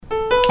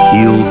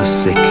Heal the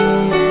sick,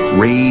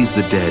 raise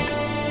the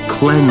dead,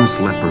 cleanse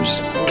lepers,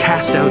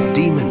 cast out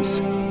demons.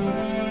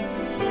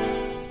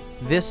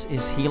 This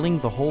is Healing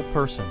the Whole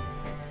Person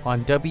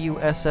on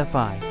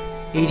WSFI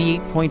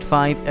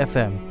 88.5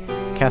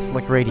 FM,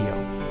 Catholic Radio.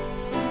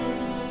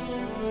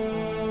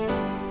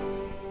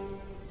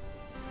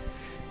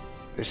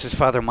 This is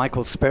Father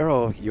Michael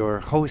Sparrow, your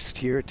host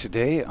here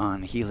today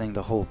on Healing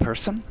the Whole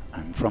Person.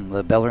 I'm from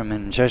the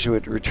Bellarmine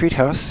Jesuit Retreat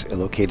House,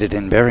 located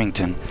in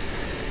Barrington.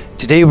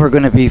 Today we're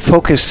going to be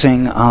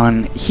focusing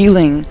on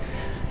healing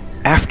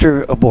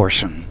after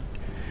abortion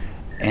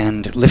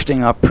and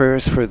lifting up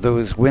prayers for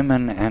those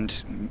women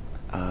and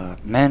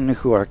men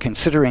who are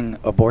considering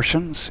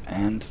abortions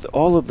and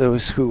all of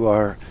those who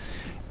are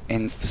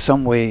in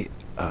some way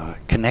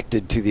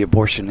connected to the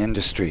abortion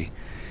industry.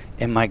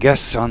 And my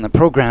guests on the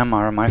program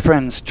are my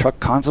friends Chuck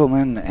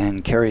Konzelman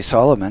and Carrie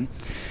Solomon.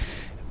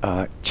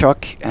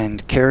 Chuck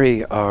and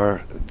Carrie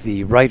are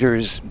the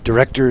writers,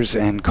 directors,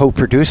 and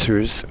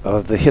co-producers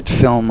of the hit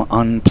film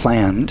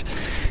Unplanned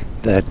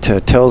that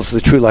tells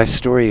the true life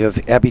story of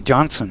Abby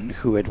Johnson,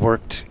 who had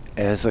worked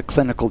as a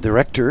clinical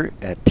director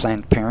at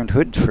Planned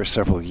Parenthood for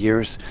several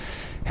years,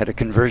 had a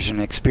conversion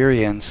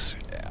experience,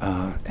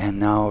 and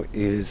now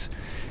is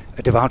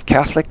a devout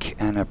Catholic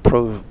and a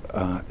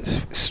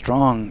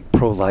strong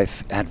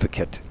pro-life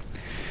advocate.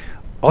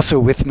 Also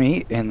with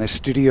me in the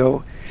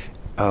studio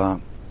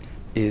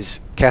is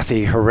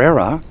Kathy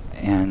Herrera,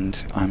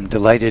 and I'm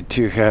delighted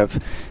to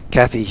have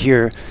Kathy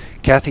here.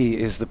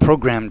 Kathy is the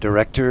program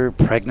director,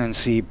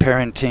 pregnancy,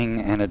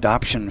 parenting, and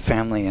adoption,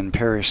 family, and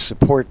parish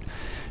support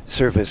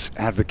service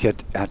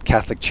advocate at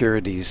Catholic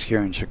Charities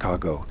here in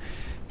Chicago.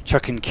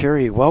 Chuck and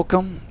Carrie,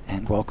 welcome,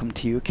 and welcome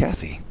to you,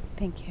 Kathy.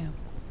 Thank you.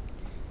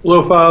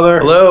 Hello, Father.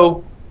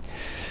 Hello.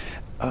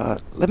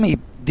 Let me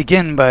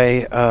begin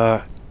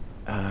by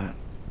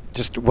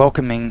just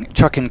welcoming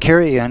Chuck and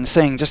Carrie and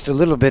saying just a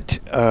little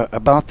bit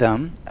about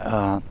them.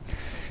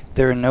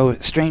 They're no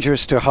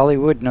strangers to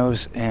Hollywood,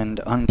 and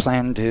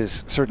Unplanned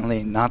is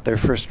certainly not their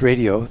first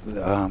radio.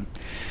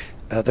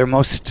 They're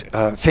most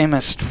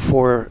famous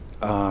for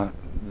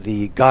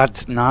the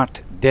God's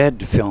Not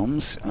Dead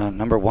films,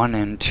 number 1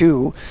 and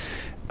 2,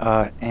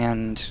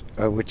 and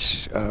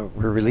which were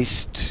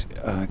released.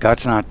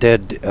 God's Not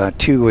Dead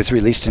 2 was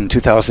released in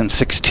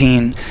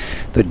 2016.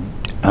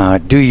 The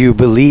Do You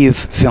Believe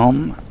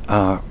film,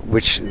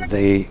 which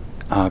they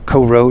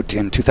co-wrote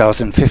in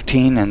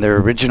 2015, and their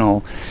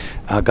original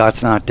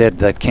God's Not Dead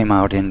that came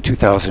out in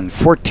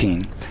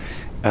 2014.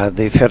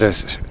 They've had a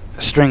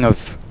string of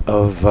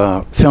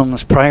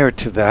films prior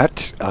to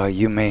that.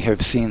 You may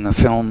have seen the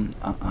film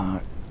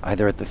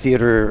either at the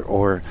theater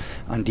or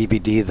on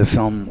DVD, the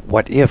film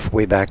What If,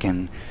 way back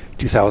in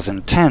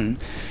 2010.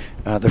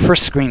 The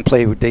first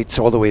screenplay dates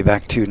all the way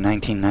back to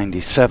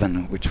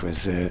 1997, which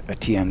was a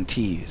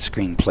TNT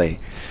screenplay.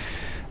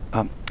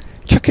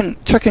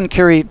 Chuck and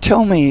Carrie,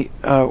 tell me,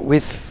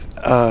 with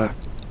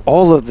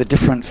all of the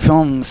different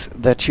films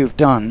that you've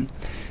done,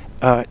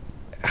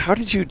 how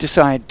did you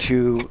decide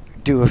to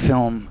do a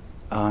film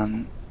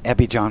on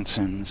Abby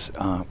Johnson's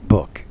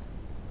book?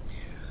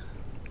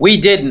 We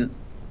didn't.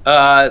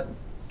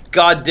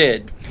 God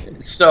did.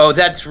 So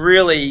that's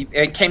really,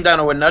 it came down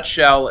to a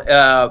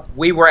nutshell.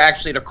 We were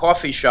actually at a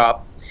coffee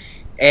shop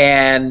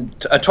and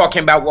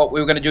talking about what we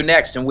were going to do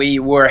next, and we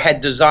had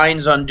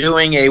designs on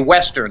doing a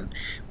Western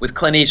with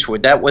Clint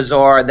Eastwood. That was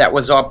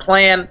our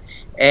plan.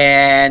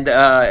 And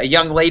a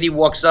young lady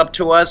walks up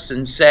to us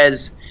and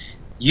says,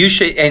 "You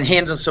should," and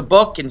hands us a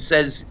book and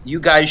says, "You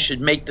guys should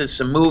make this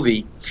a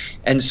movie."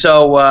 And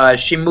so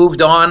she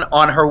moved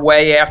on her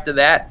way after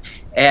that.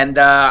 And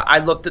I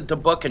looked at the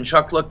book, and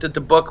Chuck looked at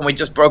the book, and we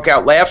just broke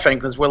out laughing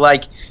because we're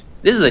like,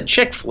 "This is a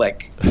chick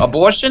flick.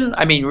 Abortion?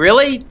 I mean,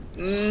 really?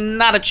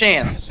 Not a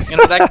chance." You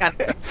know, that kind of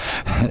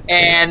thing.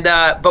 And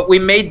but we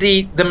made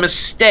the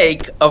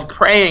mistake of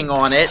praying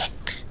on it,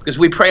 because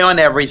we pray on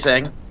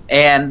everything.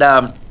 And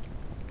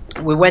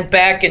we went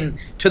back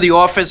to the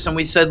office and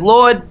we said,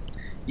 "Lord,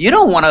 you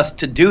don't want us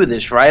to do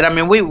this, right? I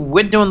mean,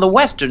 we're doing the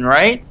Western,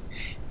 right?"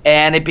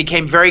 And it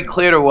became very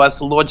clear to us.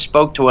 The Lord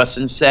spoke to us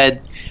and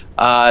said,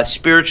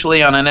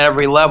 spiritually on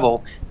every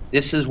level,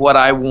 this is what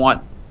I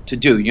want to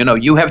do. You know,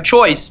 you have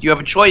choice. You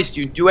have a choice.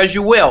 You do as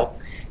you will.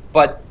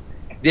 But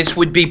this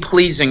would be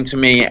pleasing to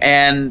me.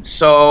 And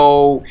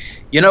so,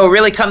 you know, it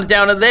really comes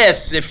down to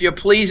this. If you're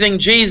pleasing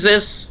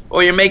Jesus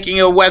or you're making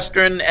a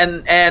Western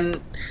and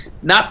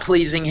not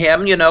pleasing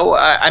him, you know,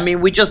 I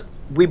mean,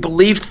 we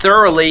believe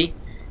thoroughly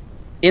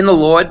in the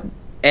Lord,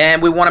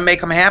 and we want to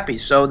make him happy.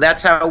 So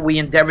that's how we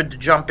endeavored to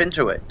jump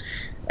into it.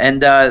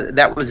 And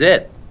that was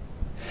it.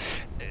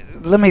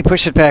 Let me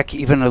push it back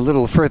even a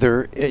little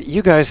further.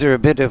 You guys are a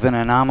bit of an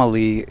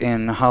anomaly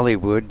in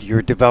Hollywood.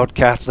 You're devout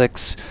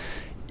Catholics.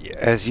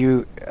 As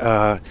you,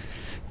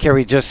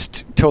 Carrie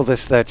just told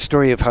us that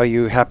story of how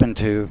you happened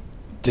to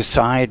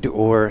decide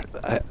or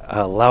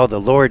allow the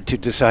Lord to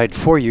decide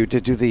for you to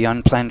do the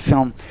Unplanned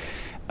film.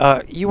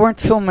 You weren't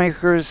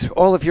filmmakers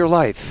all of your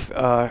life.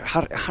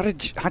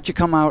 How'd you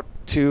come out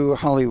to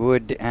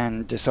Hollywood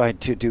and decide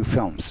to do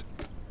films?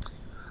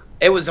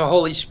 It was a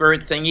Holy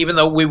Spirit thing, even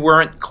though we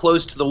weren't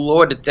close to the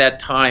Lord at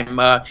that time.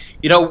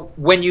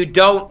 When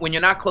you're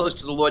not close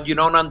to the Lord, you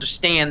don't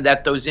understand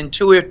that those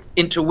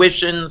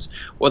intuitions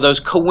or those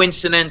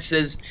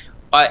coincidences.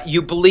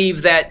 You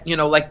believe that,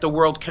 like the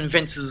world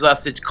convinces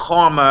us it's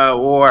karma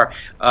or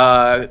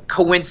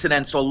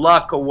coincidence or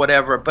luck or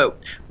whatever. But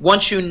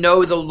once you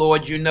know the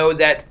Lord, you know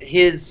that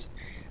His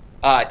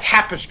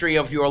tapestry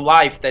of your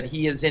life, that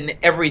He is in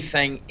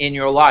everything in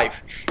your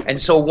life. And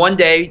so one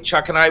day,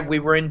 Chuck and I, we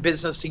were in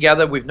business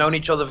together. We've known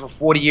each other for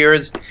 40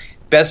 years.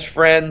 Best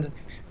friend,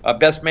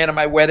 best man at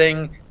my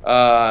wedding,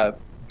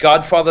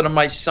 godfather to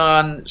my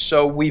son.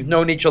 So we've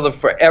known each other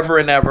forever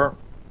and ever.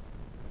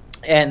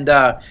 And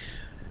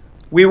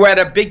we were at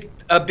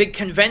a big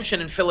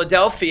convention in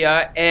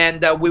Philadelphia,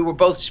 and we were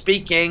both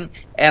speaking,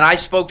 and I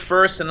spoke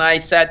first, and I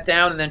sat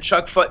down, and then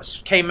Chuck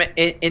came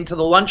into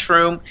the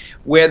lunchroom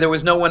where there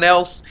was no one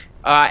else,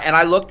 and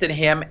I looked at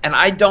him, and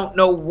I don't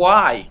know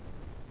why,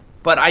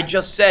 but I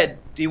just said,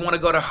 "Do you want to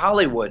go to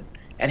Hollywood?"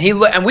 And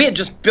and we had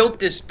just built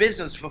this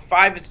business for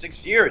 5 or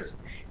 6 years,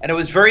 and it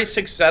was very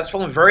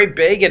successful and very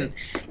big, and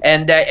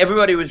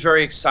everybody was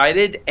very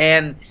excited,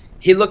 and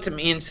he looked at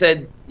me and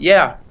said,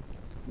 "Yeah."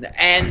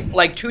 And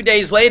like 2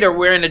 days later,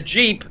 we're in a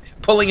Jeep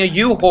pulling a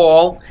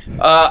U-Haul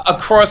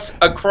across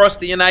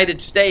the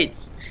United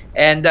States,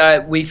 and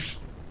we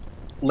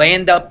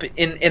land up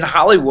in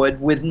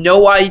Hollywood with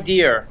no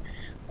idea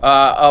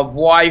of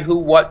why, who,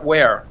 what,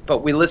 where. But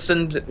we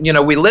listened,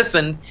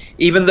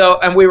 even though,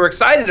 and we were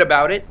excited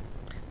about it.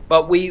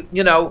 But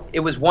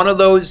it was one of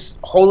those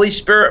Holy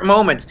Spirit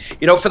moments.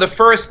 For the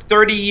first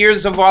 30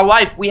 years of our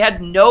life, we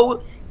had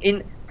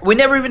we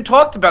never even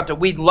talked about that.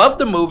 We loved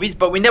the movies,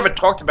 but we never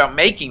talked about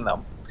making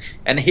them.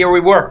 And here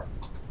we were.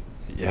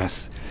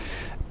 Yes.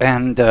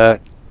 And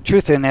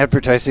Truth in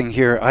Advertising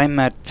here, I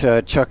met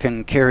Chuck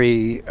and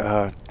Carrie,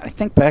 I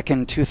think back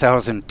in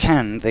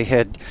 2010. They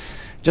had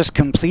just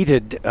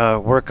completed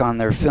work on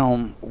their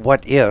film,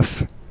 What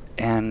If?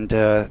 And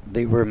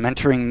they were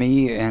mentoring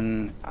me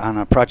on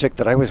a project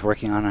that I was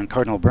working on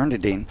Cardinal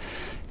Bernardine.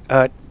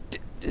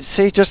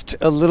 Say just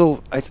a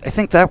little, I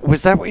think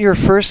was that what your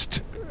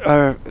first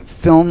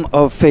film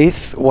of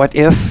faith, What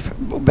If,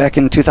 back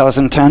in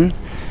 2010?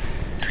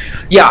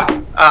 Yeah.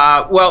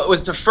 Well, it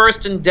was the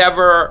first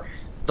endeavor.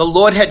 The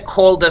Lord had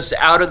called us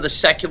out of the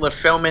secular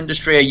film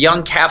industry, a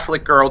young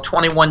Catholic girl,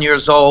 21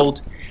 years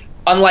old,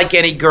 unlike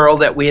any girl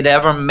that we had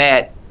ever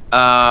met,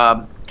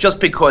 just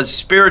because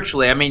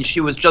spiritually, I mean,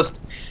 she was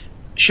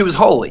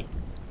holy.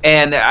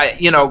 And,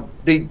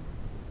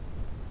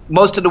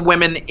 most of the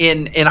women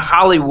in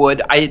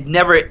Hollywood, I had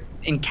never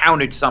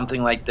encountered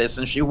something like this.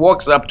 And she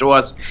walks up to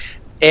us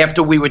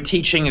after we were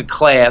teaching a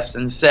class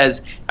and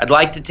says, "I'd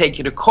like to take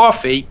you to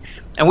coffee."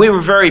 And we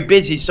were very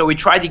busy, so we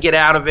tried to get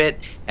out of it.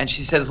 And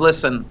she says,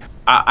 "Listen,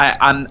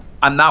 I'm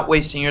not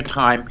wasting your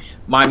time.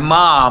 My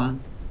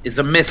mom is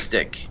a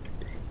mystic,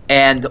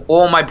 and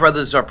all my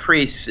brothers are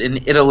priests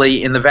in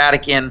Italy, in the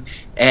Vatican,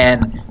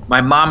 and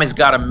my mom has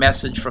got a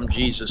message from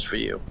Jesus for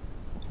you."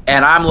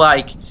 And I'm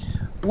like,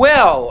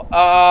 well,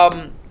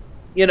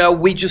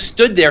 we just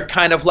stood there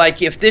kind of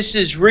like, if this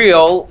is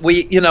real,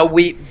 we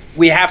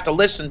have to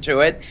listen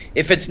to it.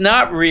 If it's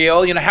not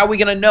real, how are we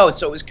going to know?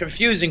 So it was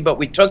confusing, but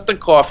we took the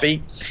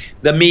coffee,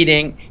 the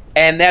meeting,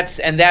 and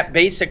that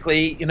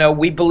basically,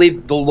 we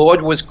believed the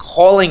Lord was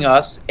calling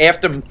us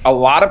after a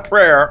lot of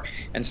prayer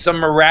and some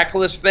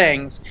miraculous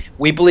things.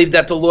 We believed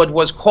that the Lord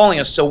was calling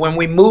us. So when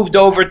we moved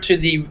over to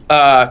the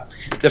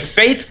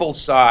faithful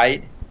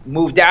side,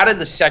 moved out of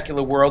the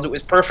secular world, it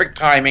was perfect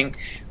timing,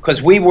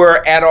 because we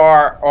were at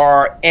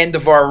our end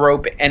of our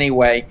rope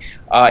anyway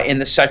in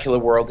the secular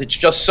world. It's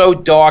just so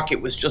dark.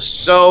 It was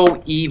just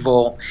so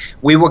evil.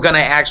 We were going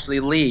to actually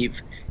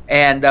leave.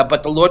 And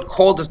but the Lord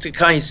called us to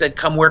come. He said,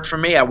 "Come work for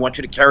me. I want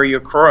you to carry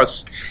your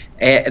cross."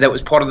 And that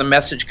was part of the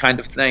message kind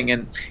of thing.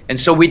 And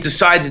so we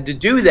decided to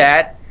do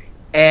that.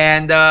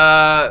 And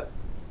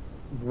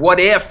What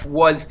If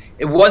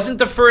it wasn't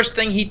the first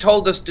thing He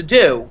told us to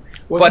do.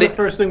 Wasn't the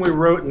first thing we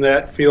wrote in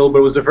that field, but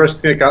it was the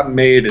first thing that got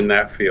made in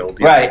that field.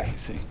 Yeah. Right.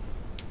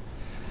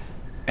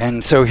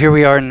 And so here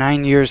we are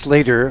 9 years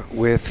later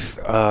with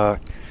a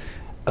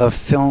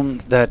film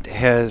that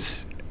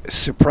has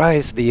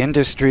surprised the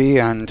industry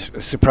and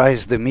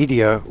surprised the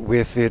media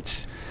with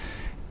its,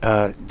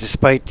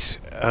 despite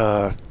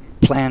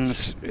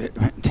plans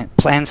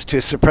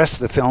to suppress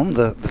the film,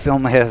 the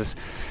film has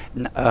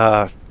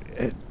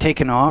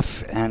taken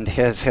off and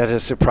has had a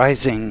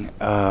surprisingly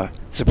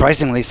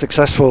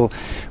successful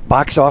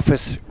box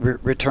office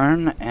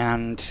return,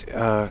 and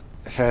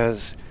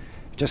has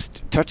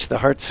just touched the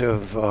hearts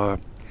of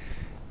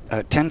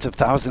tens of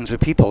thousands of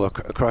people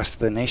across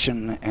the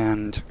nation,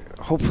 and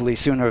hopefully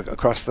sooner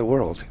across the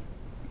world.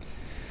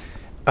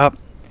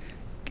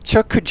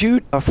 Chuck, could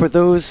you, for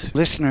those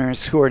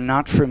listeners who are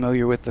not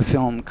familiar with the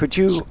film, could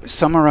you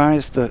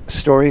summarize the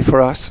story for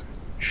us?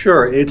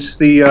 Sure. It's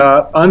the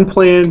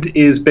Unplanned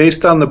is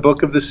based on the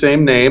book of the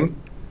same name.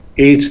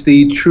 It's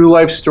the true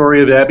life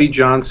story of Abby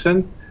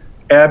Johnson.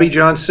 Abby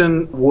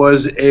Johnson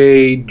was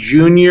a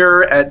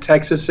junior at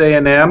Texas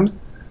A&M.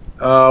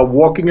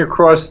 walking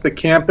across the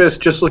campus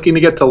just looking to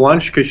get to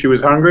lunch because she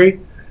was hungry.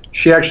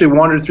 She actually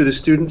wandered through the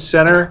student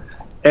center,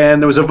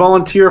 and there was a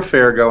volunteer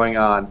fair going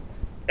on.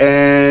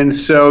 And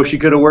so she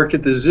could have worked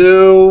at the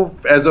zoo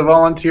as a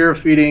volunteer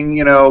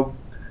feeding,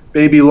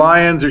 baby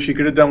lions, or she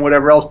could have done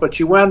whatever else. But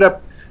she wound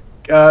up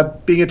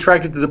being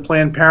attracted to the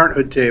Planned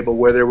Parenthood table,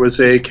 where there was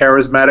a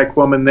charismatic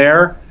woman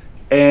there.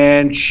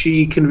 And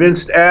she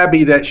convinced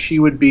Abby that she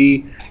would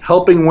be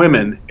helping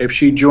women if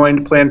she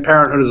joined Planned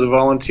Parenthood as a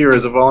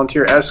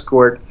volunteer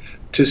escort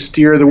to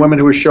steer the women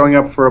who were showing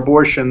up for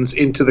abortions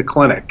into the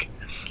clinic.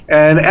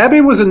 And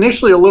Abby was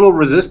initially a little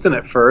resistant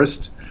at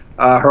first.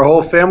 Her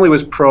whole family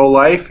was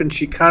pro-life, and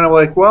she kind of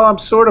like, well, I'm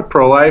sort of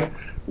pro-life.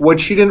 What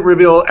she didn't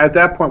reveal at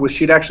that point was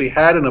she'd actually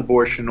had an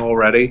abortion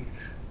already.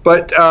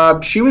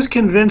 But she was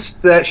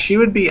convinced that she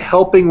would be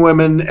helping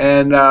women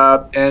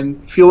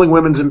and fueling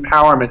women's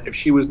empowerment if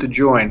she was to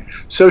join.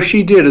 So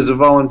she did as a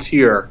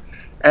volunteer.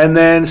 And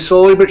then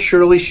slowly but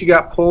surely she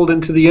got pulled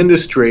into the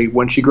industry.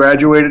 When she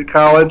graduated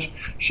college,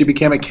 she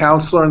became a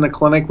counselor in the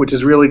clinic, which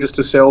is really just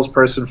a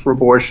salesperson for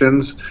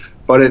abortions.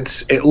 But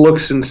it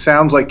looks and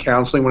sounds like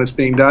counseling when it's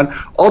being done.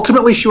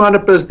 Ultimately, she wound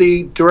up as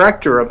the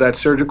director of that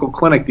surgical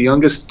clinic, the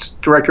youngest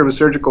director of a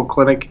surgical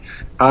clinic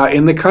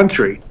in the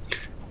country.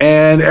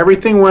 And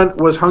everything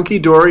was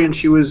hunky-dory, and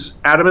she was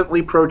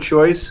adamantly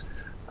pro-choice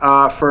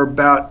for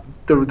about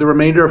the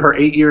remainder of her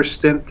 8-year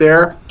stint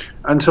there,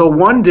 until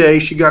one day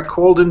she got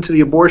called into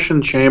the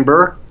abortion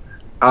chamber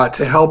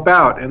to help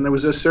out. And there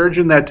was a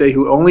surgeon that day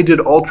who only did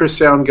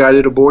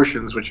ultrasound-guided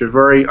abortions, which are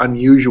very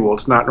unusual.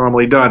 It's not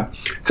normally done.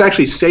 It's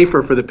actually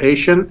safer for the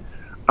patient,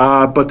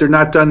 but they're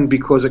not done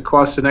because it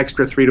costs an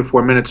extra 3 to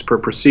 4 minutes per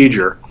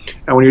procedure.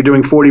 And when you're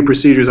doing 40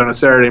 procedures on a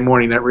Saturday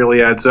morning, that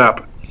really adds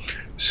up.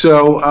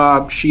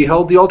 So she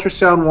held the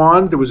ultrasound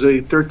wand. There was a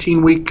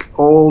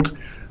 13-week-old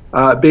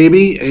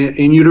baby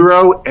in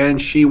utero,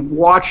 and she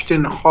watched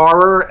in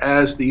horror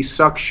as the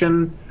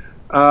suction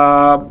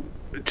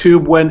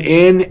tube went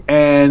in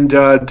and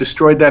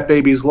destroyed that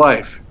baby's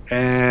life.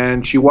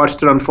 And she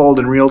watched it unfold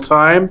in real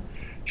time.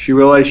 She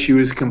realized she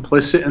was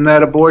complicit in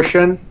that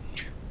abortion.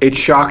 It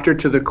shocked her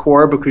to the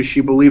core because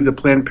she believed the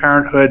Planned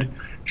Parenthood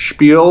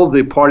spiel,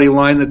 the party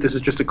line that this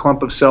is just a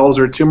clump of cells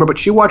or a tumor. But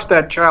she watched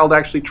that child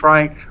actually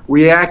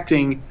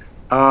reacting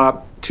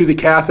to the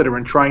catheter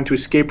and trying to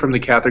escape from the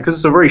catheter, because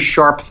it's a very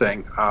sharp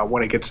thing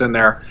when it gets in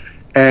there.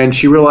 And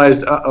she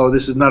realized,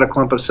 this is not a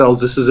clump of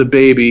cells, this is a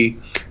baby.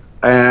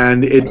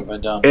 And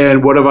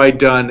what have I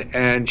done?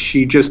 And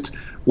she just,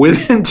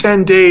 within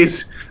 10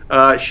 days,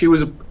 she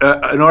was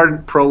an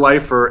ardent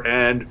pro-lifer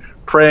and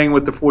praying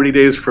with the 40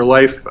 Days for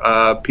Life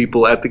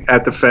people at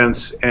the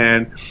fence,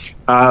 and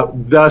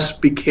thus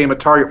became a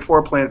target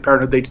for Planned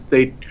Parenthood.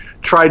 They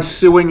tried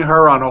suing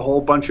her on a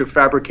whole bunch of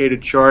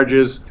fabricated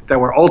charges that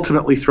were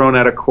ultimately thrown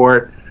out of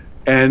court.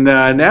 And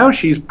now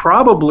she's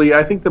probably,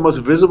 I think, the most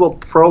visible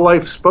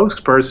pro-life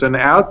spokesperson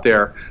out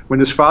there. When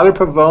there's Father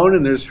Pavone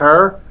and there's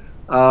her,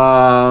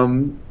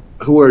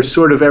 who are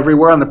sort of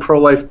everywhere on the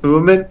pro-life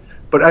movement.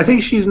 But I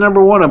think she's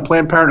number one on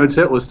Planned Parenthood's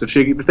hit list. If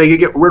they could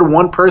get rid of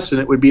one person,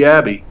 it would be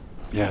Abby.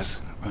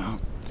 Yes. Wow.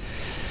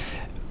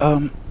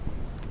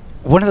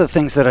 One of the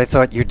things that I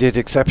thought you did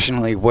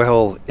exceptionally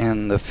well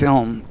in the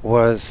film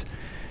was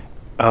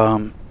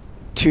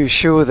to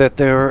show that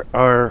there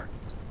are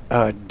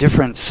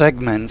different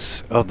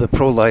segments of the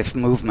pro-life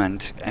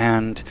movement,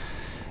 and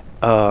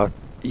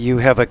you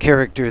have a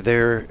character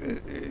there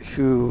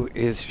who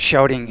is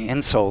shouting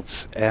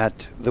insults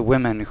at the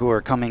women who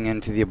are coming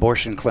into the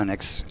abortion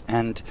clinics,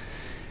 and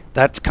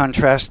that's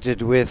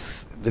contrasted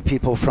with the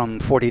people from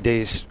 40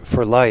 Days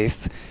for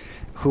Life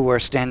who are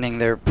standing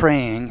there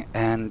praying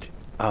and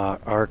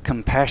are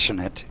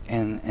compassionate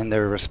in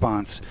their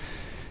response.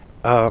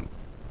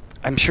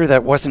 I'm sure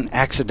that wasn't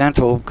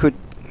accidental. Could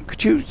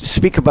you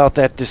speak about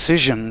that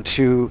decision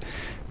to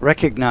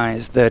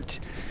recognize that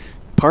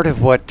part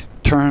of what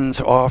turns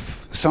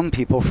off some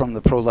people from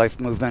the pro-life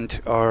movement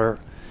are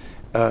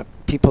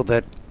people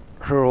that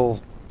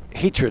hurl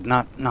hatred,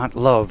 not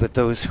love, at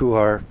those who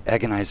are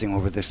agonizing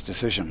over this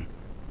decision?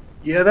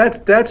 Yeah,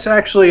 that's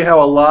actually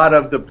how a lot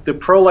of the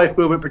pro-life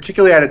movement,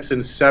 particularly at its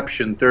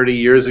inception 30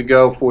 years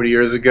ago, 40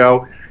 years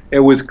ago, it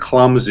was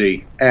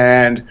clumsy.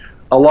 And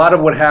a lot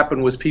of what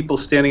happened was people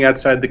standing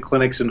outside the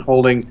clinics and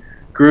holding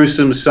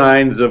gruesome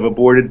signs of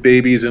aborted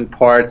babies and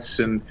parts.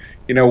 And,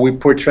 we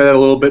portray that a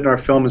little bit in our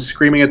film, and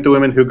screaming at the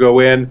women who go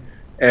in.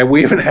 And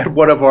we even had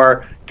one of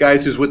our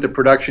guys who's with the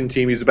production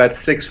team. He's about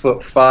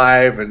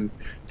 6'5" and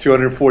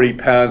 240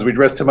 pounds. We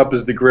dressed him up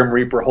as the Grim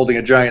Reaper holding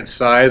a giant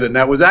scythe. And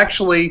that was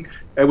actually...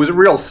 It was a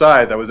real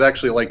scythe. I was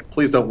actually like,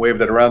 please don't wave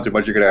that around too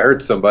much. You're going to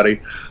hurt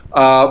somebody.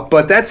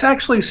 But that's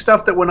actually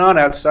stuff that went on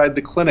outside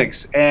the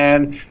clinics.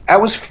 And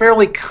that was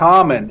fairly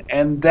common.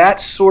 And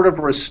that sort of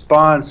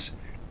response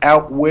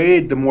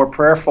outweighed the more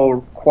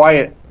prayerful,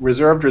 quiet,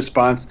 reserved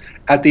response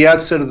at the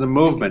outset of the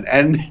movement.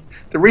 And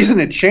the reason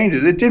it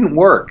changes, it didn't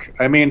work.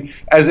 I mean,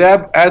 as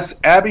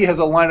Abby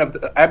has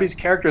Abby's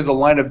character has a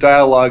line of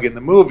dialogue in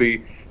the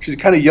movie, she's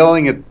kind of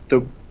yelling at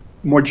the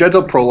more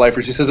gentle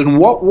pro-lifers. She says, in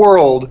what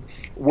world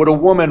would a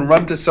woman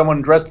run to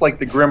someone dressed like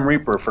the Grim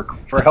Reaper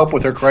for help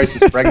with her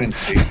crisis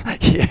pregnancy?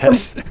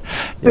 Yes,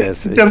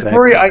 yes, The exactly.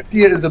 very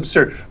idea is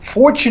absurd.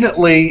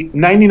 Fortunately,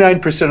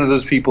 99% of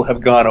those people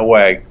have gone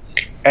away.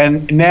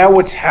 And now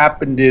what's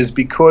happened is,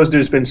 because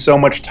there's been so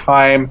much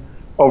time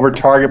over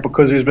target,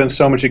 because there's been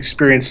so much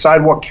experience,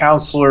 sidewalk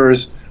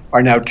counselors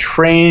are now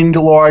trained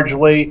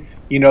largely.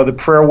 The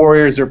prayer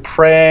warriors are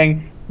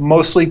praying.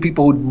 Mostly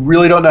people who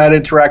really don't know how to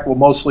interact will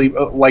mostly,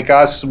 like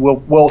us,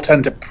 will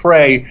tend to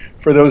pray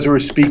for those who are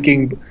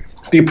speaking.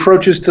 The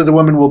approaches to the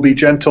women will be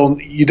gentle.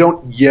 You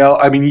don't yell.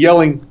 I mean,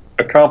 yelling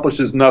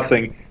accomplishes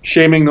nothing.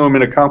 Shaming the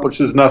women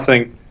accomplishes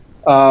nothing.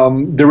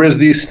 There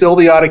is still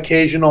the odd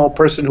occasional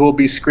person who will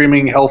be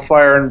screaming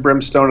hellfire and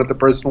brimstone at the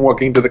person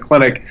walking to the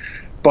clinic.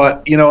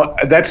 But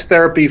that's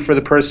therapy for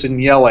the person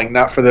yelling,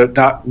 not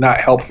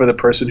help for the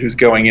person who's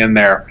going in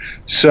there.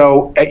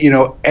 So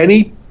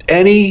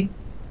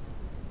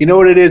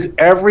what it is?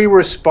 Every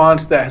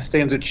response that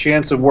stands a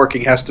chance of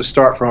working has to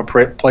start from a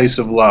place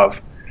of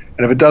love,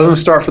 and if it doesn't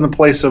start from the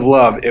place of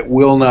love, it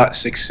will not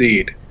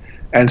succeed.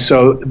 And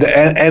so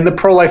the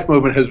pro-life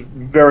movement has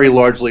very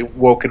largely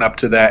woken up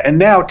to that. And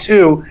now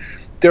too,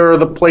 there are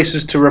the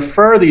places to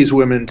refer these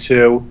women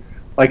to,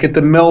 like at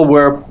the mill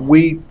where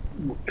we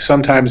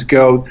sometimes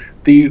go.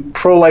 The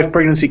pro-life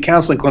pregnancy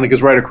counseling clinic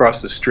is right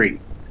across the street.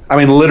 I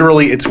mean,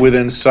 literally, it's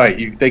within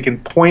sight. They can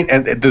point,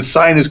 and the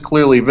sign is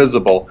clearly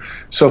visible.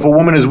 So if a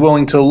woman is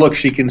willing to look,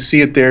 she can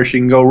see it there. She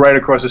can go right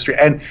across the street.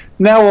 And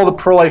now all the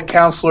pro-life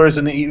counselors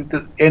and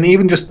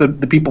even just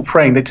the people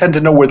praying, they tend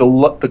to know where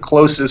the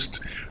closest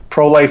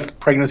pro-life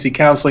pregnancy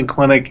counseling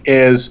clinic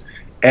is,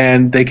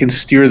 and they can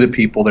steer the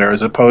people there,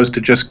 as opposed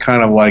to just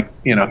kind of like,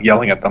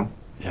 yelling at them.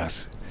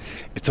 Yes.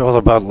 It's all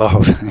about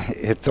love.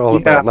 It's all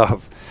about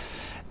love.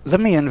 Let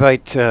me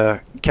invite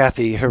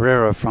Kathy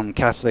Herrera from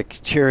Catholic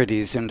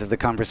Charities into the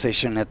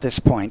conversation at this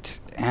point.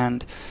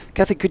 And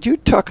Kathy, could you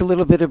talk a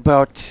little bit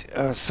about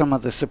some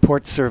of the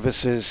support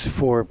services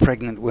for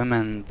pregnant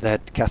women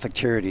that Catholic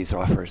Charities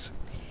offers?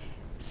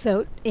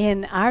 So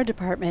in our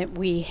department,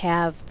 we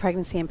have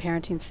pregnancy and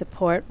parenting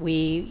support.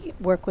 We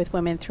work with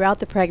women throughout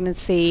the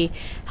pregnancy,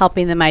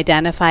 helping them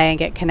identify and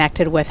get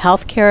connected with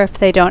health care if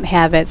they don't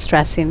have it,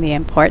 stressing the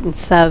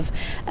importance of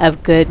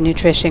good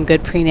nutrition,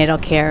 good prenatal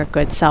care,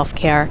 good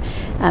self-care,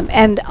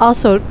 and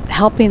also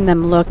helping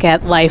them look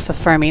at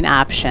life-affirming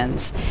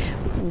options.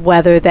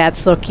 Whether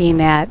that's looking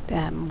at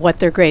what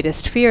their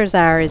greatest fears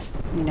are, is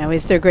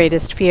their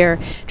greatest fear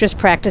just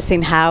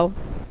practicing how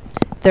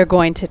they're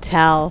going to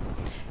tell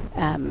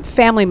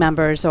family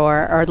members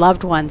or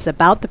loved ones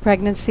about the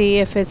pregnancy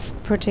if it's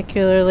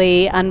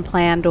particularly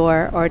unplanned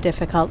or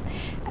difficult,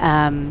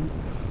 and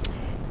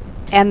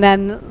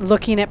then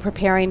looking at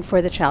preparing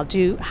for the child.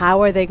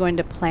 How are they going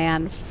to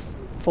plan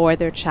for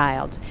their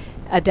child?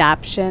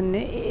 Adoption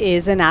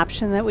is an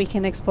option that we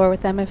can explore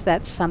with them if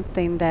that's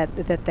something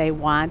that they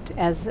want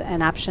as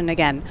an option.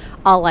 Again,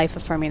 all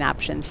life-affirming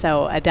options.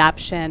 So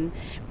adoption,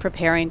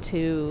 preparing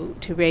to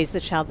raise the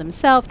child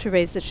themselves, to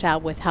raise the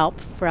child with help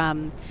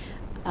from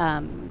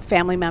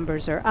family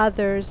members or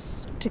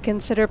others, to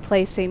consider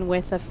placing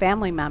with a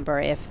family member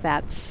if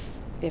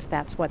that's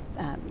what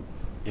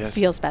Yes.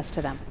 feels best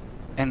to them.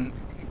 And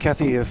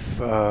Kathy,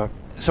 if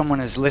someone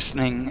is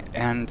listening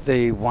and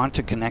they want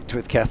to connect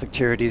with Catholic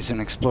Charities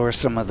and explore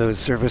some of those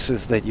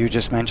services that you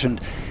just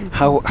mentioned,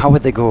 how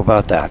would they go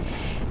about that?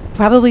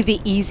 Probably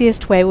the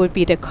easiest way would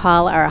be to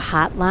call our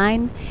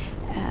hotline.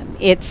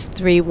 It's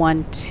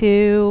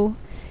 312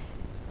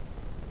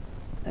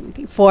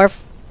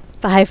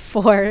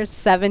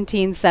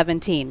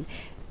 454-1717.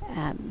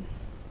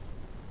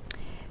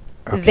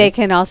 Okay. They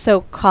can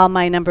also call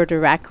my number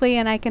directly,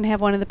 and I can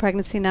have one of the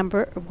pregnancy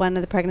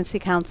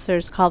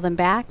counselors call them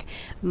back.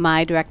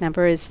 My direct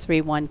number is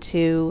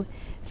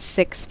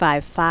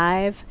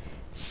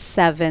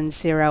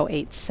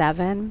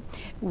 312-655-7087.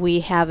 We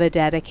have a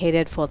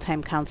dedicated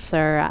full-time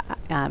counselor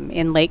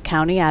in Lake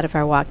County out of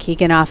our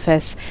Waukegan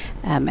office,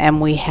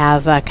 and we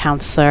have a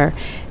counselor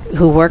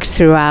who works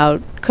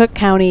throughout Cook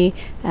County.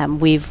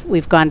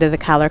 We've gone to the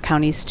collar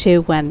counties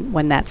too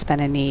when that's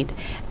been a need.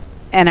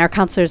 And our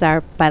counselors are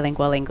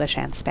bilingual, English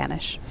and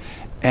Spanish.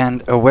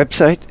 And a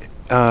website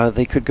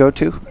they could go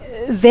to?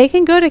 They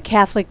can go to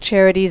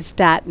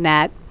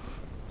catholiccharities.net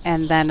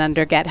and then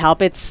under Get Help.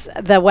 The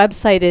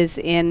website is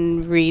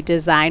in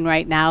redesign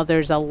right now.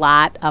 There's a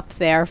lot up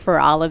there for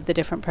all of the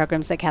different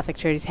programs that Catholic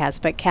Charities has,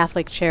 but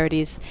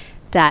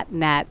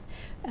catholiccharities.net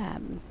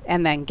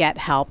and then Get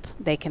Help.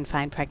 They can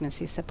find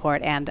pregnancy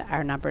support and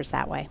our numbers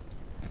that way.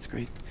 That's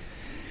great.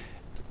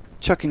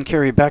 Chuck and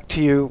Carrie, back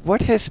to you.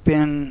 What has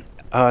been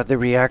the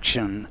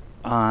reaction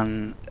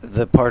on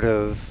the part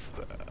of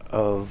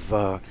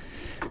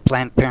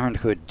Planned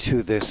Parenthood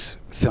to this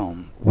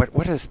film?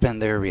 What has been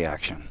their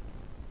reaction?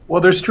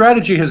 Well, their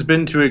strategy has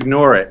been to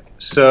ignore it.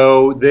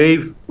 So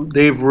they've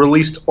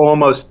released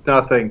almost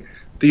nothing.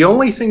 The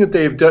only thing that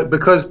they've done,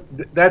 because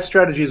that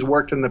strategy has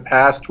worked in the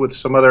past with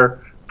some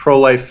other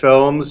pro-life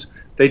films,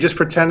 they just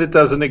pretend it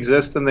doesn't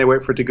exist and they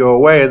wait for it to go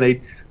away,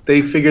 and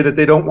they figure that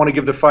they don't want to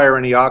give the fire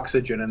any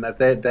oxygen, and that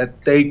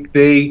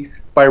they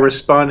by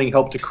responding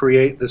helped to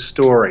create the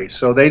story.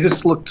 So they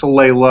just look to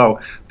lay low.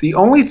 The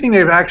only thing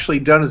they've actually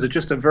done is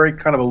just a very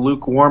kind of a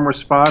lukewarm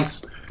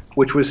response,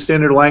 which was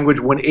Standard Language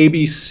when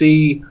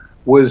ABC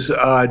was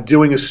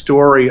doing a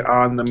story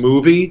on the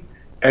movie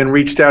and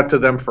reached out to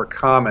them for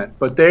comment.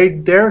 But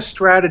their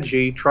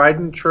strategy, tried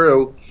and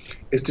true,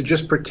 is to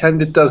just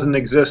pretend it doesn't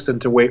exist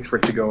and to wait for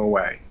it to go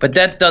away. But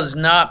that does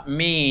not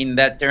mean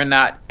that they're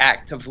not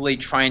actively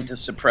trying to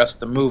suppress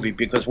the movie,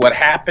 because what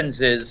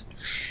happens is,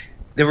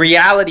 the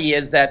reality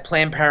is that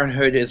Planned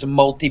Parenthood is a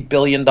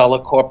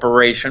multi-billion-dollar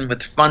corporation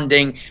with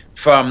funding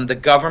from the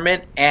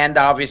government and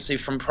obviously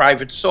from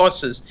private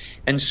sources.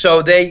 And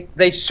so they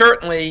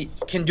certainly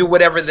can do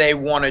whatever they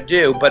want to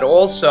do, but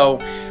also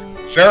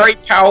very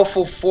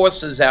powerful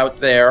forces out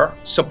there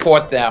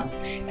support them.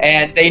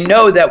 And they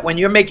know that when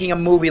you're making a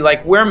movie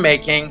like we're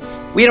making,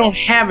 we don't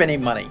have any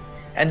money.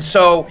 And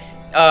so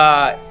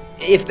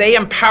if they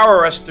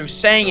empower us through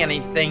saying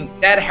anything,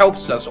 that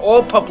helps us.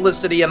 All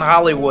publicity in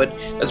Hollywood,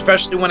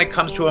 especially when it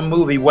comes to a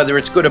movie, whether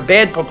it's good or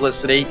bad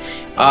publicity,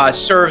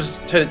 serves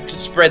to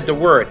spread the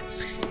word.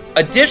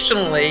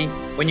 Additionally,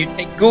 when you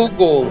take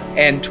Google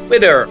and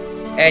Twitter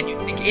and you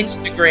take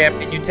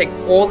Instagram and you take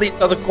all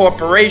these other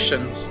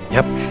corporations.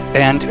 Yep.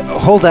 And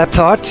hold that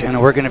thought,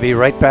 and we're going to be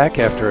right back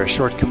after a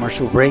short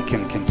commercial break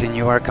and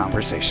continue our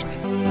conversation.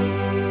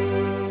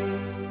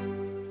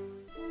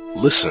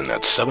 Listen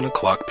at 7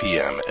 o'clock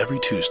p.m. every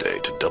Tuesday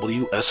to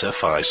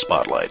WSFI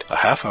Spotlight, a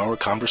half-hour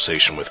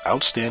conversation with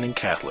outstanding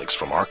Catholics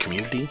from our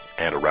community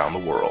and around the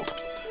world.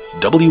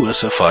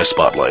 WSFI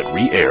Spotlight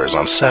re-airs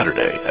on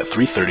Saturday at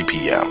 3:30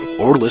 p.m.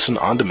 or listen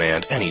on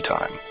demand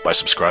anytime by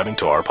subscribing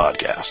to our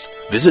podcast.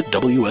 Visit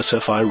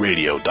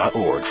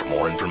WSFIRadio.org for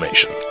more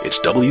information. It's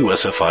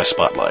WSFI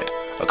Spotlight,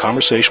 a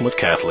conversation with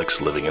Catholics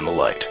living in the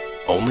light.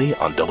 Only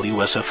on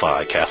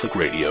WSFI Catholic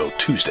Radio,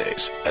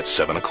 Tuesdays at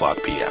 7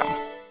 o'clock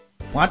p.m.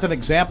 Want an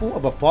example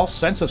of a false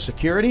sense of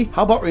security?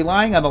 How about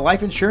relying on the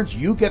life insurance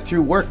you get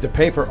through work to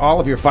pay for all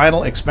of your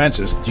final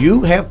expenses? Do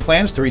you have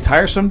plans to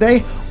retire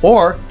someday?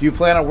 Or do you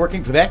plan on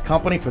working for that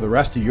company for the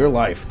rest of your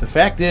life? The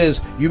fact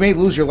is, you may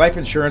lose your life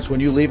insurance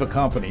when you leave a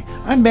company.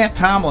 I'm Matt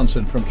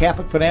Tomlinson from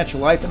Catholic Financial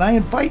Life, and I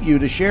invite you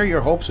to share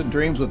your hopes and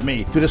dreams with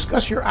me. To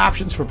discuss your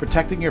options for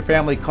protecting your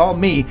family, call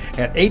me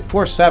at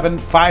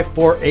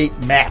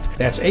 847-548-MATT.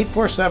 That's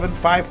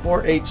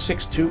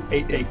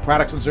 847-548-6288.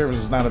 Products and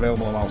services not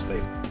available in all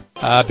states.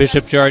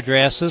 Bishop George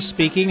Rassus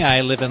speaking.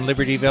 I live in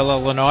Libertyville,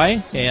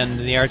 Illinois, in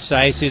the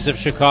Archdiocese of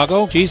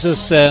Chicago.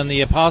 Jesus and the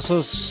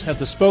apostles had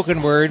the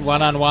spoken word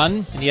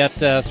one-on-one, and yet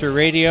through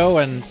radio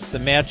and the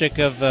magic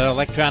of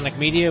electronic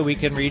media, we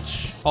can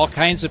reach all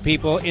kinds of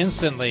people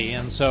instantly.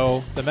 And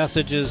so the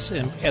message is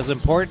as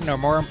important or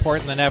more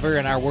important than ever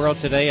in our world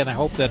today, and I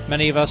hope that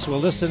many of us will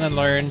listen and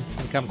learn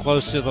and come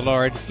close to the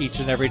Lord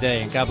each and every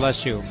day. God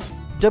bless you.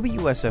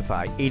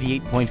 WSFI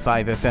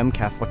 88.5 FM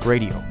Catholic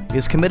Radio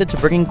is committed to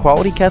bringing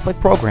quality Catholic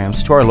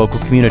programs to our local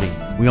community.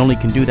 We only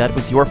can do that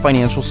with your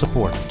financial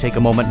support. Take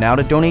a moment now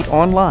to donate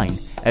online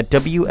at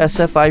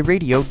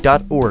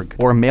WSFIRadio.org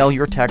or mail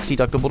your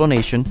tax-deductible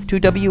donation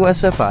to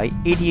WSFI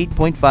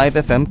 88.5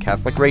 FM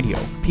Catholic Radio,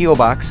 P.O.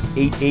 Box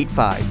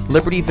 885,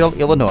 Libertyville,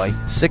 Illinois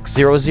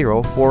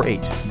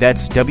 60048.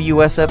 That's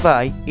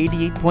WSFI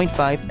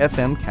 88.5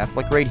 FM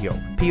Catholic Radio,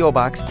 P.O.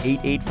 Box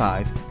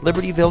 885,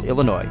 Libertyville,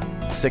 Illinois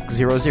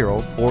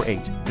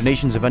 60048.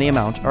 Donations of any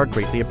amount are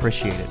greatly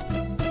appreciated.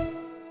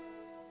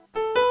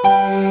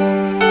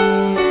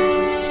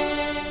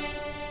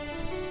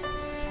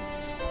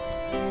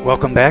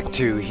 Welcome back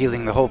to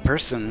Healing the Whole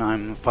Person.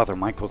 I'm Father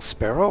Michael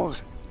Sparrow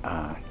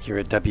here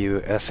at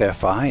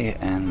WSFI,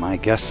 and my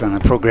guests on the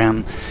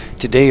program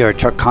today are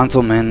Chuck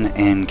Konzelman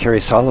and Carrie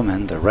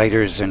Solomon, the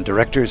writers and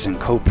directors and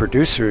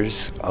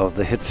co-producers of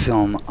the hit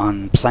film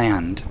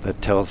Unplanned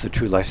that tells the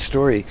true life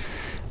story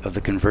of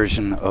the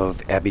conversion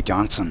of Abby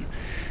Johnson.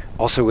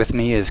 Also with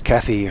me is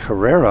Kathy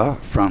Herrera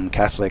from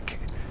Catholic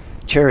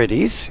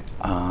Charities,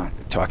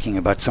 talking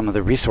about some of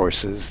the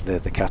resources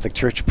that the Catholic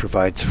Church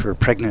provides for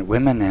pregnant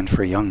women and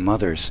for young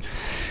mothers.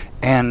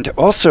 And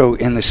also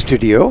in the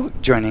studio,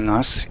 joining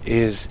us,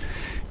 is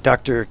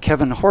Dr.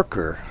 Kevin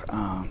Horker.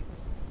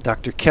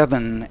 Dr.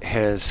 Kevin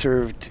has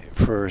served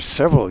for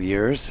several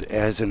years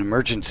as an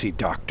emergency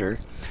doctor.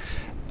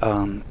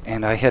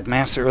 And I had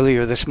Mass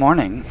earlier this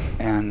morning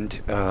and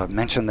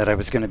mentioned that I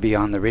was going to be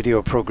on the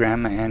radio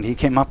program, and he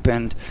came up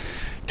and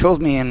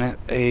told me in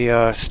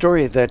a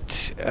story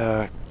that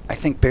I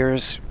think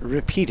bears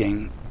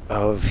repeating,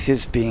 of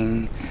his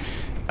being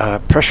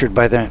pressured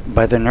by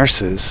the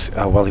nurses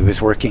while he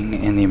was working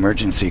in the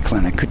emergency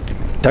clinic.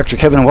 Dr.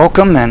 Kevin,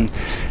 welcome, and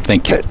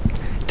thank you.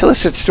 Tell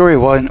us that story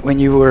when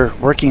you were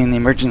working in the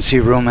emergency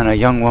room and a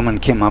young woman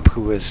came up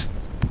who was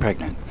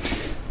pregnant.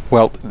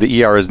 Well,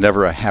 the ER is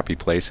never a happy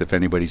place. If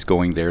anybody's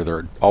going there,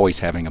 they're always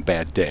having a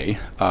bad day.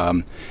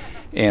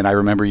 And I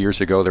remember years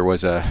ago there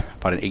was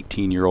about an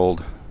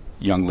 18-year-old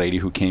young lady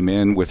who came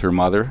in with her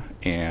mother,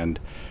 and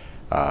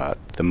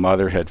the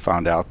mother had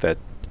found out that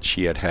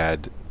she had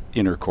had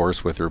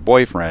intercourse with her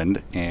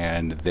boyfriend,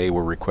 and they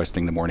were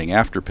requesting the morning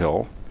after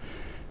pill.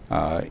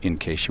 in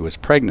case she was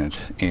pregnant.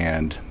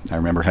 And I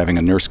remember having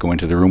a nurse go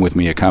into the room with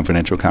me, a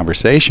confidential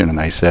conversation, and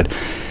I said,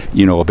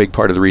 a big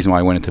part of the reason why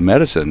I went into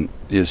medicine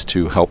is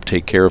to help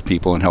take care of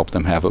people and help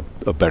them have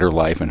a better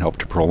life and help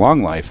to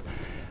prolong life.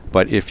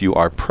 But if you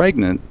are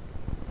pregnant,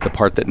 the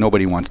part that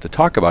nobody wants to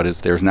talk about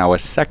is there's now a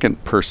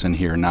second person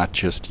here, not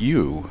just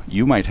you.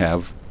 You might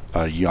have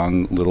a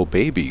young little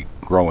baby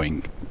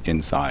growing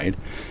inside,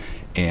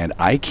 and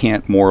I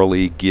can't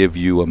morally give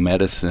you a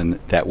medicine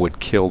that would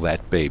kill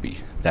that baby.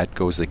 That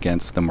goes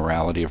against the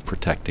morality of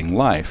protecting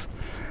life.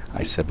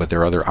 I said, but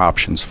there are other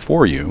options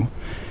for you.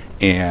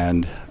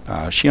 And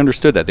she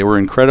understood that. They were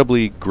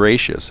incredibly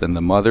gracious. And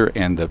the mother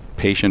and the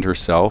patient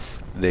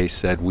herself, they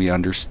said, we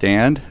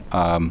understand.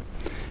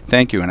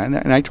 Thank you.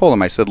 And I told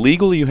them, I said,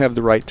 legally you have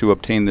the right to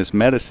obtain this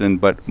medicine,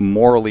 but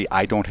morally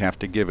I don't have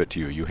to give it to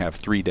you. You have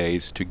 3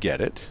 days to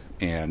get it.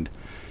 And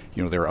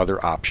there are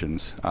other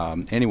options.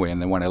 Anyway,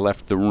 and then when I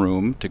left the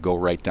room to go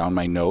write down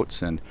my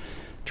notes and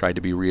tried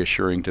to be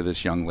reassuring to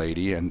this young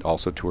lady and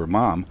also to her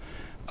mom,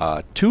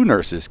 2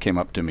 nurses came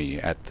up to me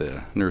at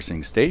the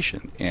nursing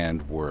station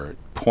and were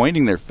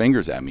pointing their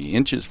fingers at me,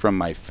 inches from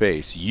my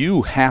face.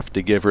 You have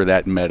to give her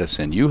that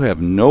medicine. You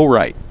have no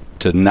right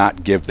to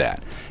not give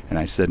that. And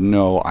I said,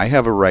 no, I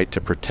have a right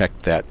to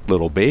protect that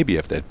little baby.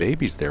 If that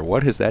baby's there,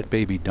 what has that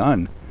baby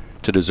done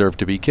to deserve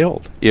to be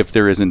killed, if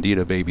there is indeed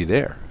a baby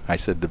there? I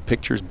said, the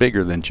picture's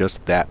bigger than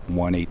just that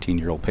one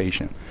 18-year-old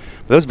patient.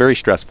 But that was very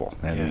stressful.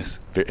 And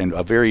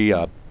a very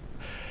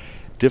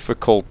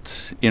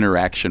difficult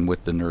interaction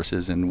with the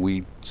nurses, and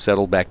we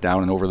settled back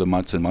down, and over the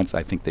months and months,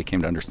 I think they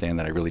came to understand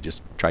that I really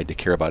just tried to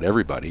care about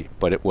everybody.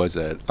 But it was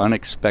an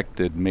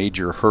unexpected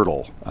major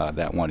hurdle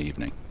that one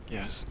evening.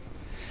 Yes.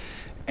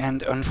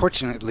 And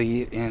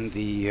unfortunately, in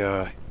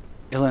the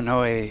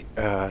Illinois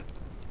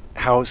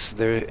House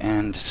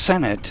and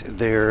Senate,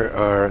 there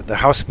are the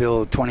House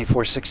Bill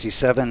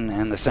 2467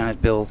 and the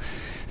Senate Bill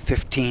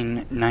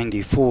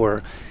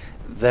 1594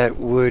 that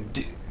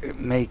would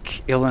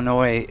make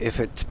Illinois, if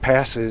it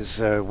passes,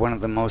 one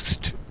of the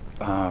most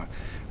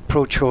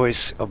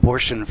pro-choice,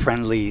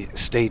 abortion-friendly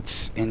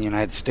states in the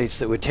United States,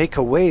 that would take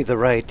away the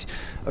right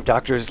of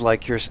doctors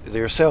like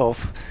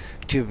yourself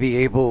to be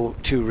able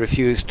to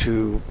refuse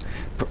to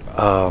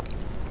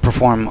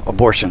perform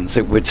abortions.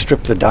 It would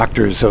strip the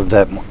doctors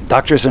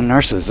and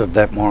nurses of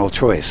that moral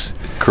choice.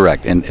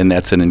 Correct, and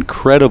that's an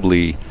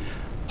incredibly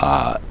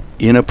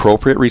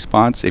inappropriate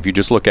response. If you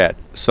just look at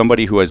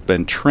somebody who has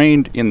been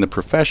trained in the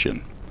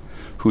profession,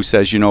 who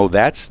says,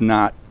 that's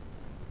not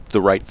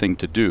the right thing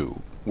to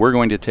do. We're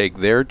going to take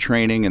their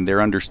training and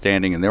their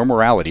understanding and their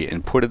morality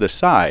and put it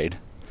aside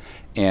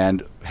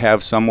and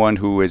have someone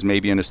who is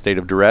maybe in a state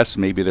of duress,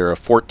 maybe they're a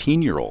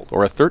 14-year-old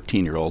or a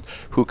 13-year-old,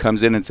 who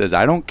comes in and says,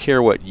 I don't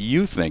care what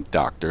you think,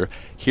 doctor.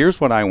 Here's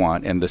what I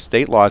want, and the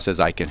state law says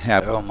I can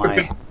have. Oh,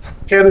 my.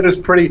 Canada's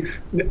pretty...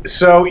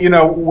 So,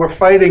 we're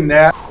fighting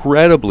that.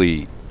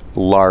 Incredibly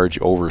large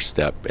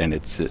overstep, and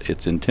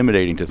it's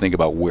intimidating to think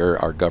about where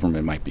our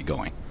government might be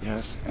going.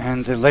 Yes,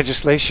 and the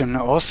legislation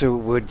also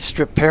would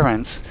strip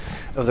parents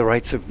of the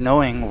rights of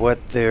knowing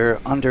what their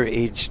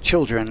underage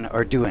children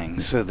are doing,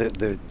 so that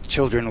the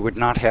children would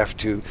not have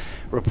to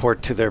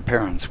report to their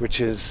parents, which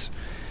is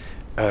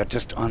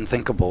just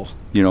unthinkable.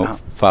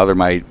 Father,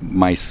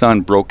 my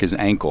son broke his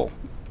ankle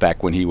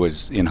back when he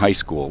was in high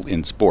school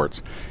in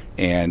sports,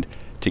 and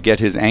to get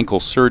his ankle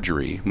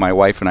surgery, my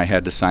wife and I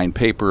had to sign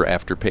paper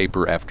after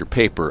paper after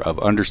paper of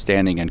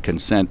understanding and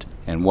consent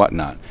and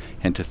whatnot.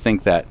 And to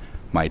think that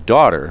my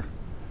daughter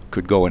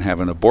could go and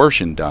have an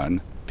abortion done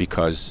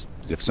because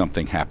if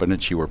something happened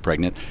and she were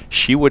pregnant,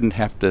 she wouldn't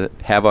have to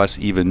have us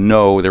even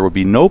know. There would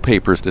be no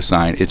papers to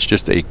sign. It's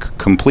just a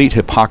complete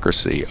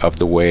hypocrisy of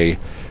the way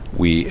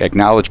we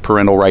acknowledge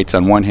parental rights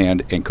on one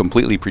hand and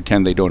completely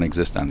pretend they don't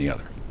exist on the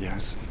other.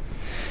 Yes.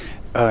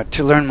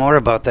 To learn more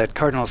about that,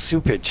 Cardinal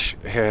Cupich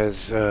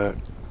has a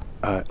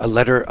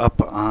letter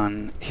up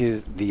on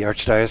the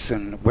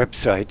Archdiocesan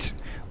website,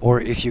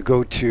 or if you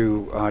go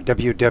to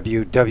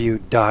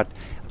www.il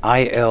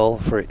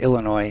for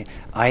Illinois,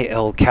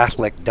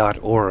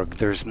 ilcatholic.org,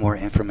 there's more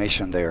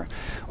information there.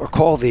 Or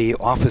call the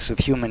Office of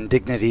Human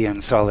Dignity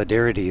and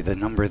Solidarity. The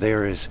number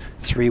there is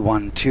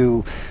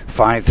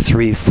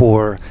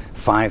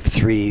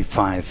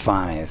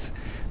 312-534-5355.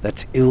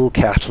 That's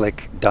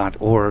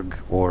ilcatholic.org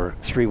or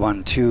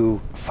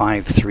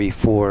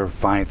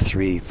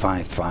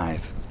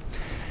 312-534-5355.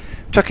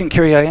 Chuck and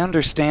Carrie, I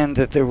understand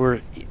that there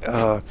were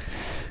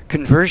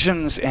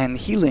conversions and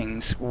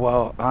healings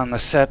while on the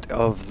set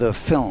of the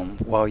film,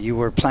 while you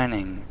were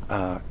planning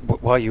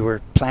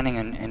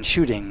and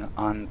shooting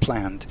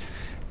Unplanned.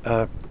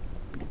 Tell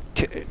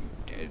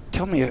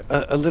me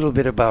a little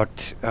bit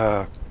about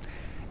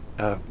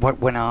what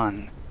went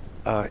on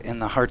in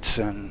the hearts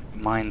and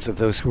minds of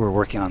those who were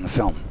working on the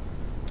film.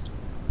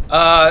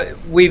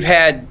 We've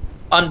had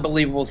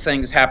unbelievable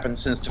things happen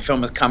since the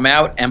film has come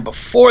out, and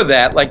before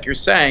that, like you're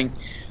saying,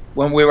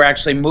 when we were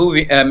actually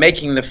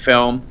making the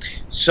film.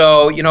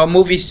 So, a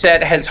movie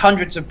set has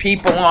hundreds of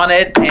people on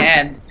it,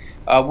 and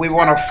We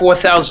were on a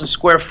 4,000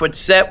 square foot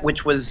set,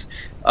 which was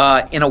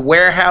in a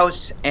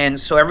warehouse, and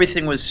so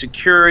everything was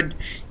secured,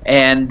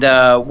 and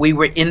we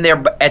were in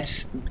there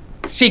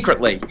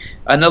secretly.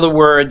 In other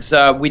words,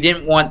 we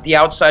didn't want the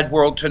outside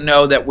world to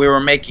know that we were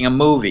making a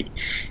movie.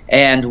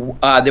 And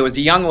there was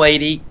a young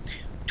lady,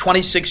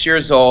 26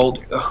 years old,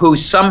 who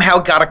somehow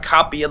got a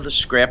copy of the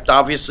script.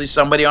 Obviously,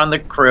 somebody on the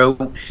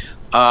crew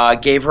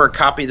gave her a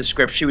copy of the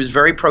script. She was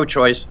very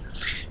pro-choice.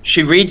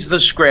 She reads the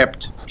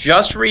script,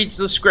 just reads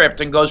the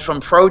script, and goes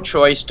from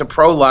pro-choice to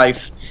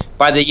pro-life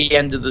by the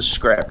end of the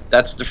script.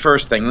 That's the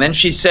first thing. And then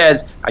she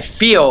says, I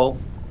feel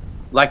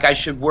like I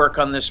should work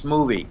on this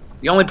movie.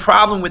 The only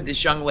problem with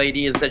this young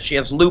lady is that she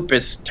has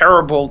lupus,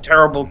 terrible,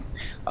 terrible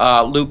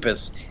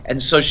lupus.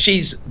 And so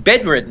she's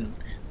bedridden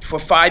for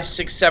 5,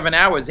 6, 7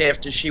 hours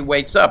after she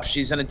wakes up.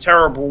 She's in a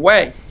terrible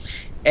way.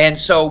 And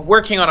so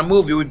working on a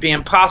movie would be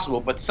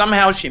impossible. But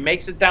somehow she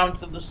makes it down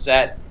to the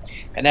set.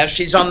 And as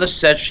she's on the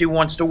set, she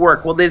wants to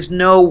work. Well, there's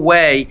no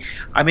way.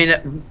 I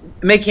mean,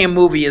 making a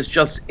movie is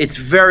it's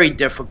very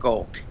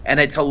difficult. And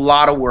it's a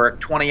lot of work,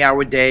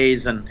 20-hour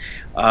days and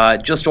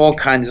just all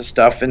kinds of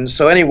stuff. And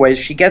so anyways,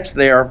 she gets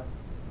there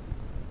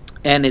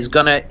and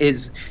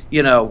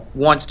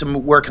wants to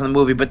work in the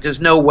movie, but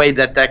there's no way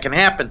that can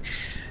happen.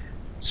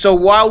 So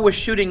while we're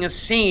shooting a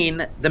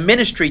scene, the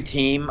ministry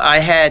team, I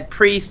had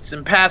priests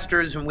and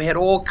pastors, and we had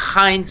all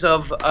kinds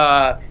of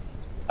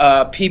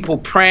people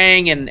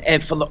praying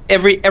and for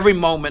every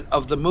moment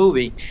of the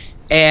movie.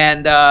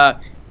 And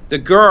the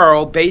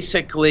girl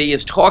basically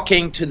is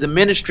talking to the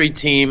ministry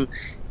team,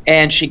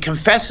 and she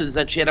confesses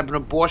that she had an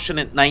abortion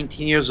at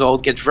 19 years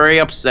old, gets very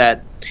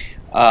upset.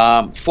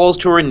 Falls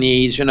to her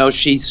knees,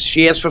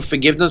 she asks for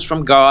forgiveness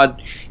from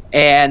God,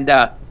 and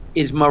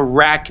is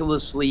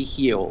miraculously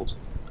healed.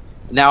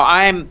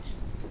 Now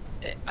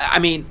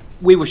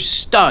we were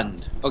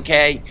stunned,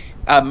 okay?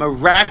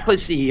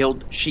 Miraculously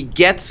healed. She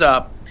gets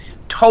up,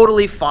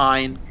 totally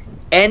fine,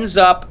 ends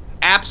up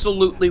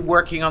absolutely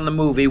working on the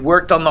movie,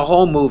 worked on the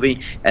whole movie,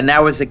 and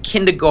now is a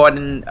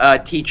kindergarten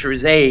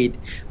teacher's aide,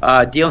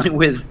 dealing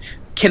with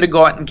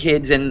kindergarten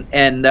kids,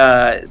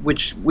 and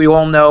which we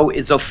all know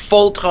is a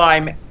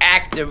full-time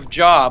active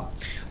job,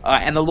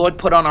 and the Lord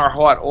put on our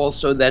heart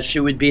also that she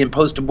would be in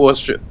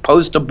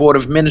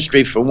post-abortive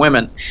ministry for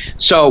women.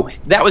 So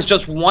that was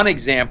just one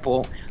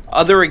example.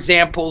 Other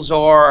examples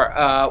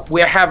are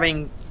we're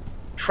having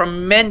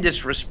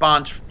tremendous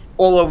response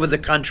all over the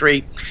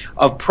country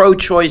of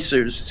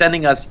pro-choicers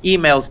sending us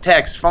emails,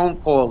 texts, phone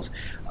calls.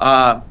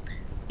 I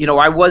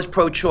was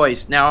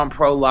pro-choice, now I'm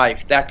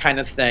pro-life, that kind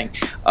of thing.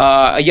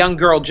 A young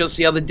girl just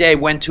the other day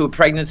went to a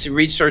pregnancy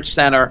research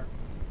center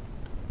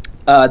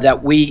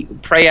that we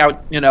pray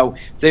out,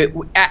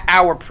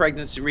 our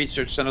pregnancy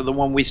research center, the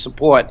one we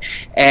support.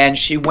 And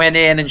she went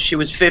in and she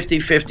was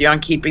 50-50 on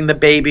keeping the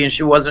baby, and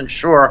she wasn't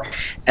sure.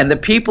 And the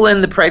people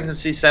in the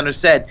pregnancy center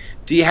said,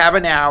 do you have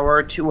an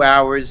hour, 2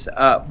 hours?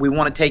 We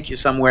want to take you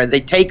somewhere.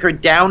 They take her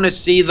down to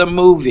see the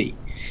movie.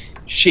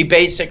 She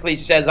basically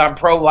says, I'm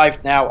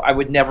pro-life now. I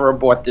would never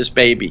abort this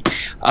baby.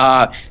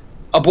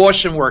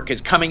 Abortion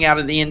workers coming out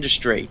of the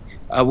industry.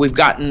 We've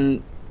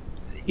gotten,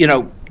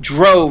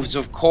 droves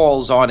of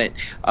calls on it.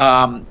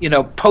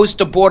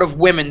 Post-abortive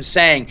women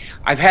saying,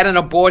 I've had an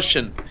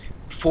abortion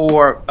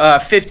for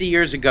 50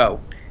 years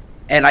ago,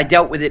 and I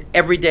dealt with it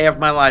every day of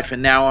my life,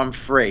 and now I'm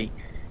free.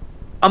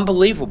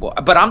 Unbelievable.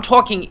 But I'm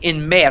talking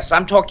in mass.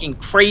 I'm talking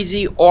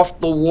crazy,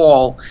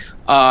 off-the-wall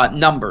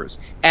numbers.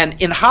 And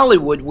in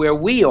Hollywood, where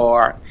we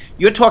are,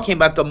 you're talking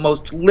about the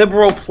most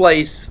liberal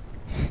place,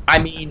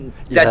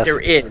 that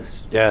there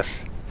is.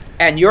 Yes.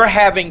 And you're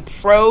having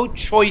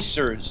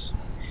pro-choicers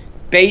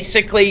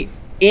basically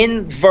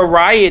in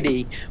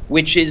Variety,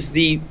 which is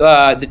the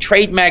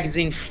trade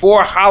magazine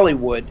for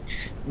Hollywood,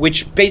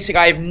 which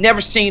basically I've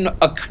never seen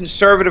a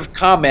conservative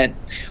comment.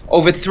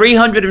 Over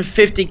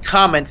 350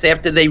 comments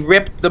after they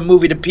ripped the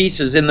movie to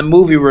pieces in the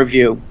movie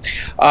review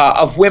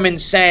of women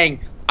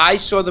saying, I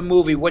saw the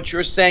movie. What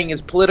you're saying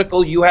is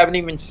political. You haven't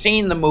even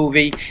seen the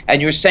movie, and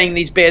you're saying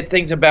these bad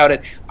things about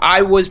it.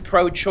 I was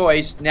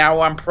pro-choice. Now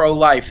I'm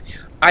pro-life.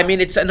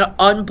 It's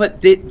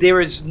but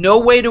there is no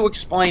way to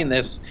explain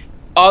this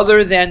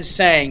other than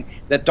saying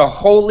that the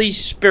Holy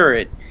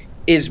Spirit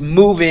is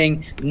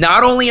moving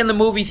not only in the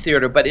movie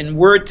theater, but in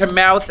word to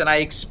mouth, and I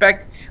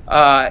expect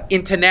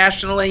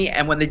internationally,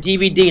 and when the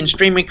DVD and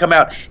streaming come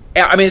out,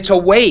 it's a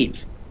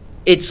wave.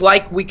 It's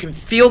like we can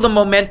feel the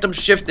momentum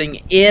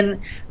shifting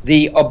in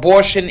the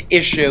abortion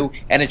issue,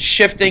 and it's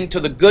shifting to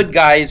the good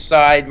guys'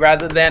 side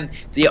rather than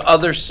the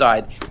other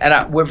side.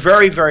 And we're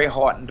very, very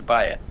heartened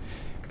by it.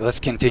 Let's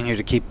continue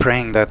to keep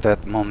praying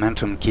that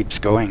momentum keeps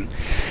going.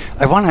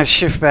 I want to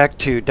shift back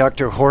to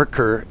Dr.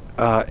 Horker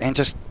and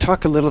just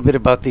talk a little bit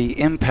about the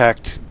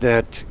impact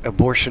that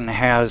abortion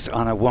has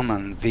on a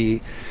woman.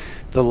 The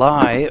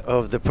lie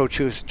of the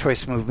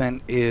pro-choice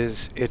movement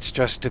is it's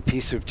just a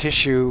piece of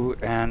tissue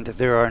and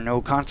there are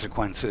no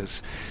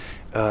consequences.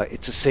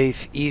 It's a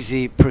safe,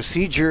 easy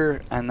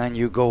procedure, and then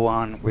you go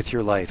on with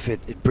your life.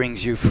 It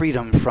brings you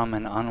freedom from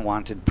an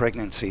unwanted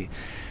pregnancy.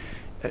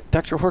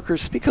 Dr. Horker,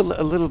 speak a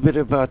little bit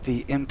about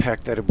the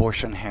impact that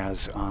abortion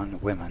has on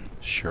women.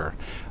 Sure.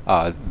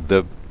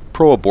 The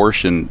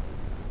pro-abortion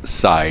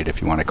side,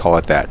 if you want to call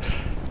it that,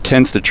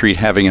 tends to treat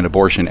having an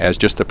abortion as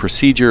just a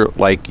procedure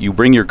like you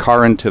bring your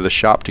car into the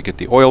shop to get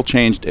the oil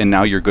changed and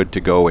now you're good to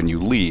go and you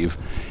leave.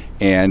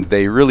 And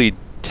they really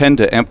tend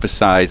to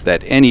emphasize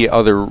that any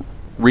other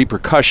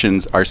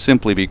repercussions are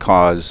simply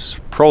because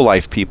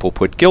pro-life people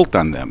put guilt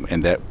on them,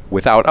 and that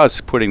without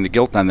us putting the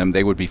guilt on them,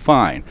 they would be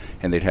fine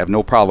and they'd have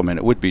no problem, and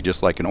it would be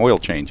just like an oil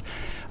change.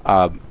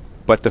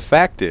 But the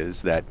fact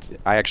is that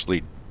I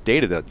actually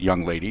dated a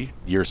young lady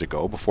years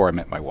ago before I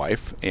met my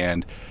wife,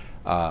 and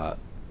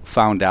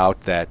found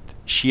out that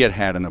she had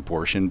had an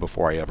abortion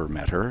before I ever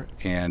met her,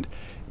 and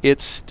it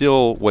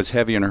still was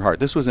heavy in her heart.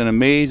 This was an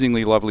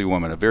amazingly lovely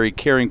woman, a very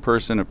caring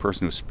person, a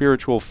person who's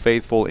spiritual,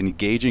 faithful,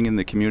 engaging in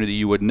the community.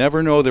 You would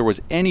never know there was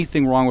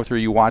anything wrong with her.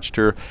 You watched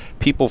her.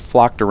 People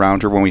flocked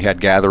around her when we had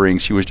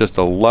gatherings. She was just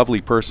a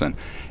lovely person.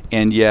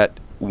 And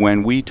yet,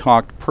 when we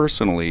talked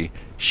personally,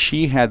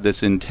 she had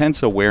this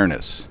intense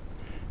awareness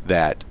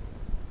that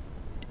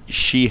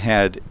she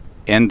had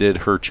ended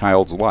her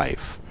child's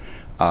life.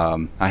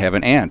 I have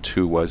an aunt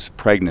who was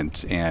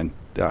pregnant and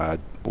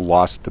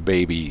lost the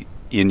baby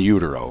in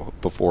utero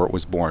before it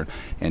was born,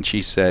 and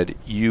she said,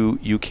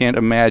 you can't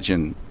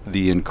imagine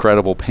the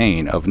incredible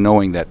pain of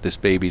knowing that this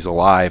baby's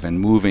alive and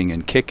moving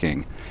and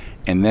kicking,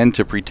 and then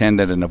to pretend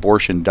that an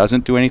abortion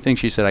doesn't do anything.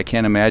 She said, I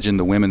can't imagine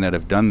the women that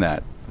have done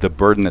that, the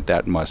burden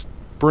that must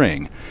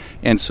bring.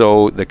 And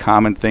so the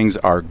common things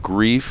are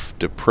grief,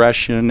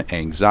 depression,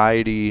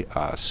 anxiety,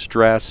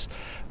 stress.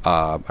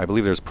 I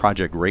believe there's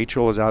Project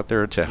Rachel is out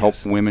there to help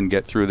women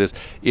get through this.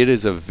 It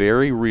is a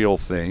very real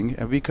thing,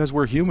 and because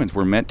we're humans,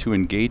 we're meant to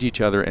engage each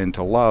other and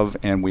to love,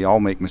 and we all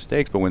make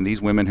mistakes. But when these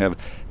women have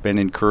been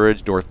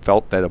encouraged or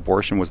felt that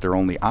abortion was their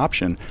only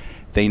option,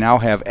 they now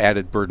have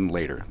added burden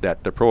later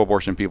that the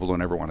pro-abortion people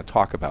don't ever want to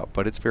talk about.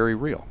 But it's very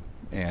real,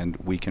 and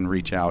we can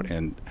reach out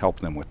and help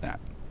them with that.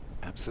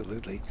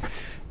 Absolutely.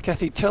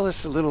 Kathy, tell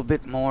us a little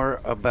bit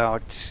more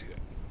about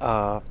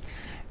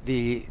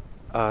the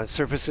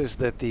services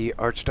that the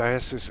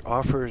Archdiocese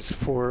offers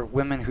for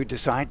women who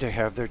decide to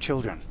have their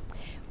children.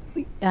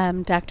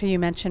 Doctor, you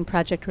mentioned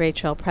Project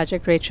Rachel.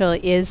 Project Rachel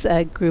is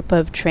a group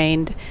of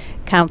trained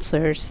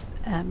counselors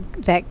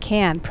that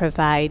can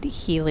provide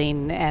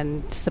healing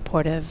and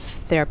supportive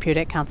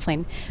therapeutic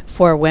counseling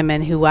for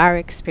women who are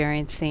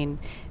experiencing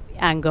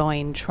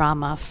ongoing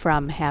trauma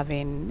from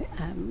having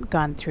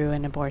gone through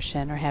an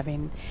abortion or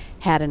having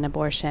had an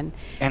abortion.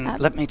 And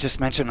let me just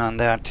mention on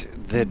that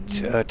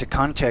to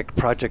contact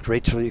Project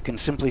Rachel, you can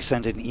simply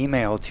send an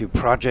email to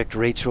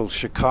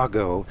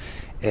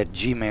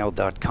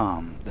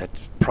projectrachelchicago@gmail.com.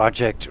 That's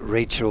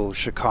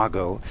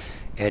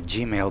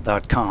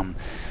projectrachelchicago@gmail.com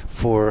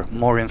for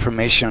more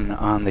information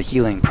on the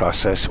healing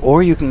process.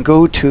 Or you can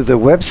go to the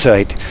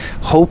website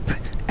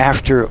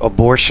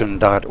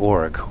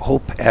hopeafterabortion.org.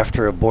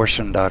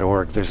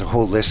 Hopeafterabortion.org. There's a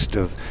whole list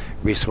of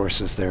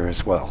resources there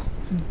as well.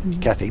 Mm-hmm.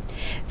 Kathy?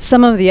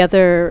 Some of the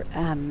other,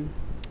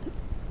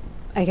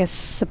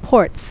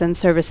 supports and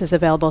services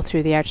available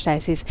through the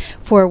Archdiocese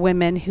for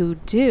women who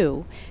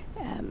do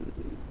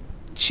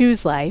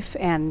choose life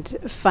and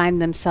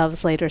find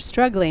themselves later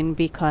struggling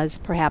because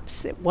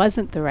perhaps it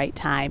wasn't the right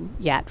time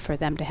yet for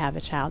them to have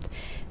a child.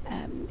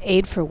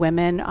 Aid for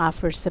Women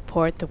offers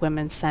support. The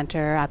Women's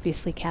Center,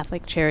 obviously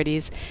Catholic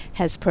Charities,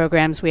 has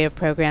programs. We have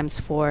programs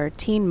for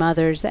teen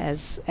mothers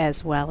as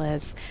well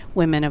as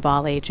women of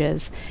all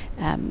ages.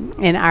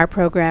 In our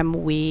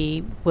program,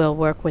 we will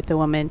work with the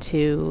woman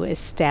to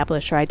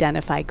establish or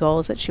identify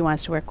goals that she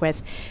wants to work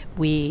with.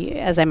 We,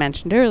 as I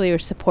mentioned earlier,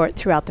 support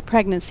throughout the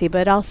pregnancy,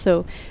 but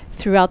also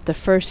throughout the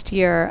first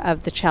year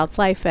of the child's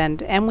life,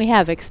 and we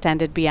have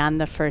extended beyond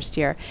the first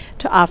year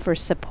to offer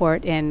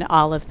support in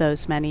all of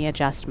those many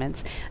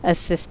adjustments,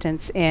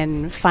 assistance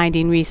in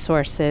finding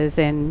resources,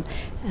 and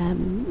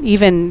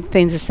even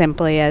things as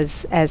simply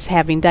as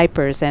having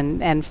diapers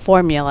and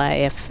formula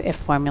if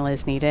formula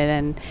is needed,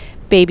 and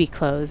baby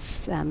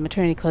clothes,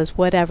 maternity clothes,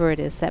 whatever it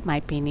is that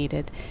might be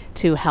needed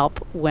to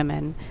help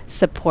women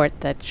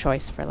support the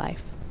choice for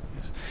life.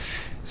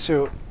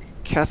 So,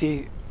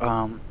 Kathy,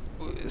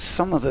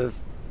 some of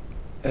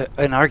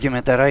an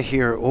argument that I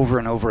hear over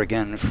and over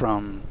again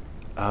from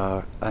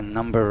a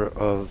number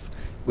of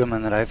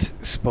women that I've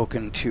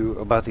spoken to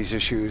about these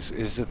issues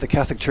is that the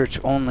Catholic Church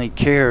only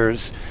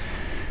cares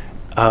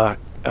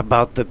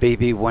about the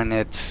baby when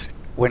it's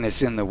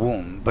in the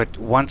womb, but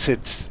once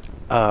it's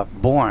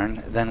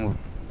born, then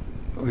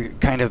we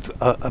kind of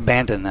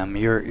abandon them.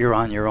 You're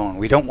on your own.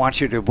 We don't want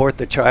you to abort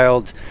the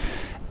child.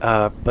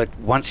 But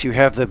once you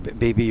have the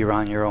baby, you're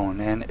on your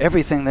own. And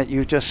everything that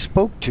you just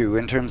spoke to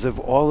in terms of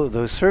all of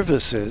those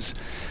services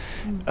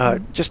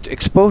just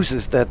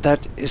exposes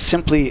that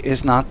simply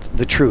is not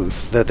the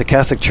truth, that the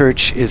Catholic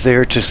Church is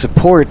there to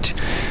support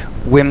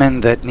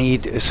women that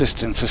need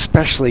assistance,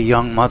 especially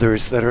young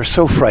mothers that are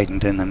so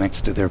frightened in the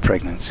midst of their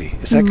pregnancy.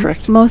 Is that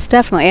correct? Most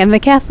definitely. And the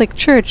Catholic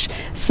Church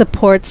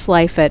supports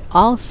life at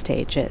all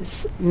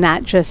stages,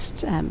 not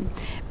just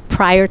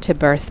prior to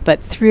birth, but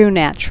through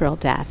natural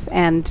death.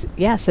 And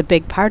yes, a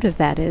big part of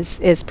that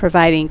is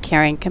providing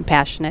caring,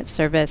 compassionate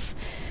service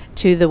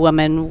to the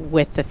woman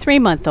with the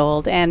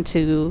 3-month-old and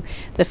to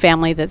the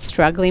family that's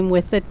struggling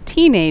with a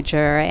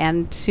teenager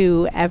and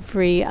to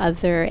every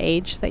other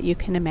age that you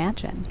can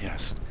imagine.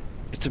 Yes.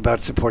 It's about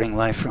supporting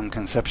life from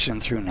conception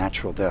through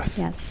natural death.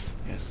 Yes.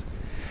 Yes.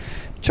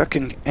 Chuck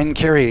and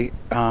Carrie,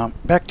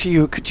 back to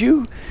you. Could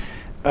you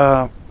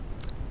tell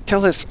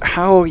us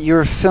how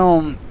your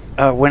film,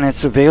 when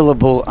it's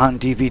available on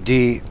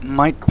DVD,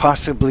 might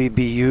possibly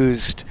be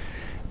used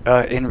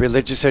in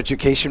religious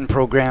education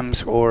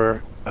programs,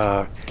 or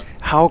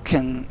how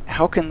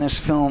can this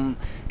film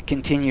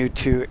continue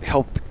to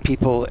help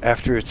people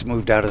after it's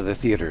moved out of the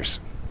theaters?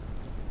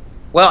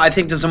 Well, I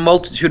think there's a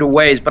multitude of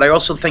ways, but I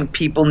also think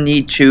people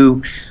need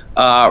to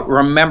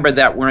remember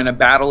that we're in a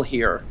battle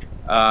here.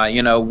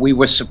 We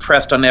were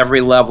suppressed on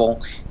every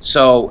level,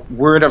 so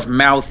word of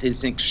mouth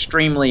is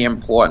extremely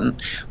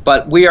important.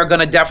 But we are going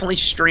to definitely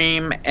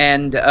stream,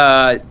 and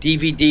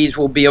DVDs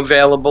will be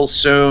available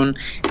soon,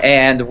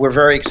 and we're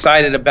very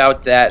excited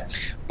about that.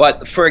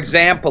 But, for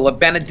example, a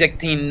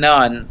Benedictine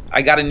nun,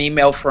 I got an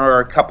email from her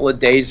a couple of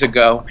days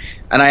ago,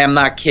 and I am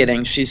not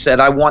kidding. She said,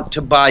 I want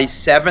to buy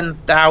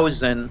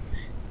 7,000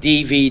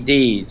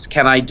 DVDs.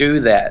 Can I do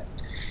that?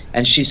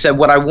 And she said,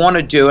 what I want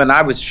to do, and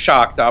I was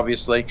shocked,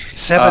 obviously.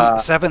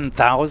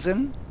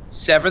 7,000?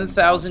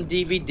 7,000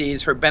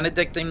 DVDs. Her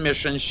Benedictine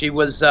mission. She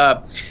was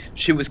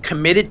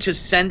committed to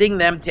sending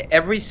them to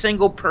every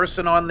single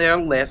person on their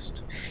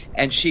list,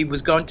 and she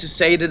was going to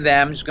say to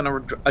them, she's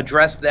going to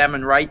address them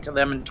and write to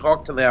them and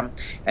talk to them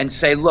and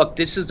say, look,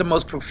 this is the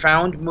most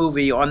profound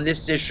movie on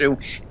this issue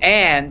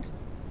and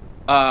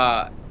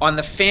on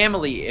the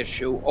family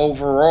issue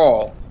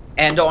overall,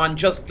 and on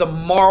just the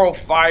moral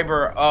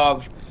fiber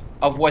of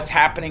what's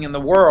happening in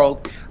the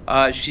world.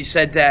 She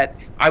said that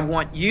I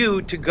want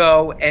you to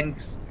go and,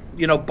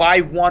 buy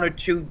 1 or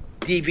 2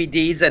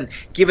 DVDs and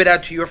give it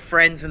out to your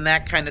friends and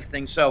that kind of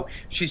thing. So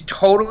she's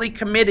totally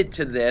committed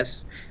to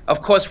this.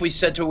 Of course, we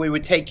said to her we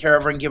would take care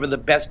of her and give her the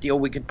best deal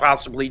we could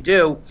possibly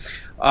do,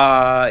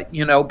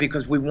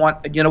 because we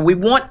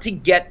want to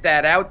get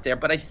that out there.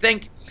 But I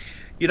think,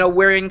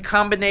 we're in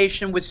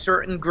combination with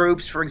certain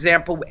groups. For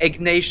example,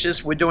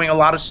 Ignatius, we're doing a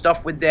lot of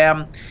stuff with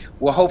them.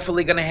 We're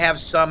hopefully going to have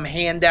some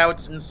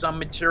handouts and some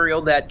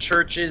material that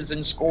churches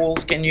and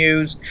schools can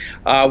use.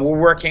 We're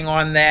working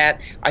on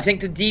that. I think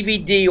the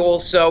DVD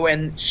also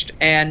and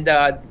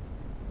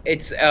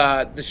it's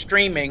the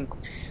streaming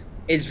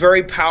is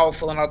very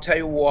powerful, and I'll tell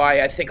you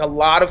why. I think a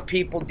lot of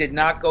people did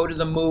not go to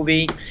the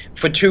movie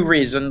for 2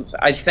 reasons.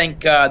 I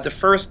think the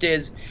first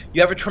is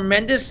you have a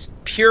tremendous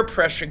peer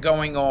pressure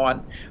going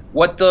on.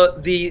 What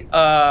the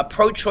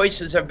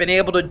pro-choicers have been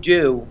able to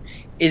do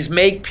is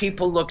make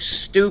people look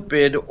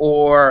stupid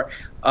or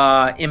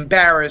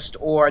embarrassed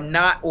or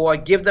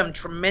give them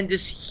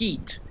tremendous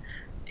heat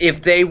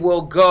if they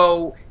will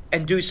go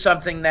and do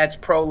something that's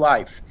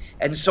pro-life.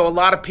 And so a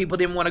lot of people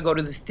didn't want to go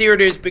to the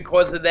theaters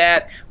because of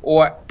that.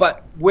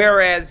 But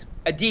whereas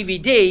a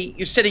DVD,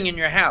 you're sitting in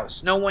your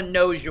house. No one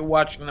knows you're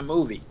watching the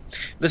movie.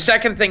 The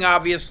second thing,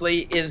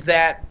 obviously, is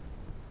that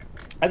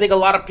I think a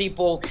lot of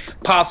people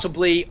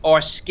possibly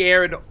are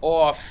scared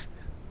off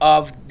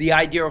of the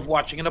idea of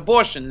watching an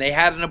abortion. They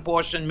had an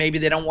abortion. Maybe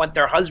they don't want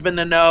their husband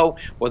to know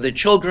or their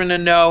children to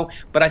know.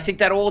 But I think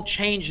that all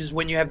changes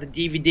when you have the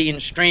DVD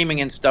and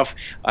streaming and stuff.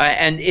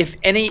 And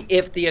if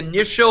the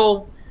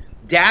initial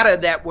data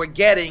that we're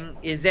getting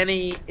is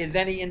any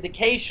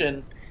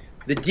indication,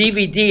 the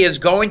DVD is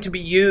going to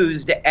be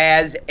used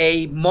as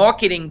a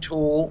marketing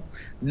tool,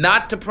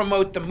 not to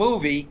promote the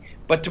movie,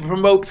 but to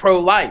promote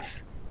pro-life.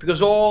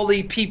 Because all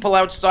the people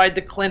outside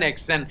the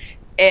clinics and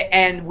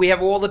we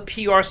have all the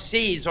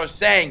PRCs are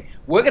saying,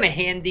 we're going to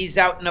hand these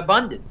out in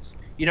abundance.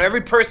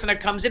 Every person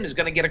that comes in is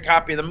going to get a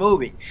copy of the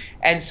movie.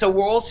 And so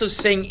we're also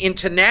seeing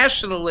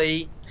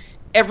internationally,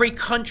 every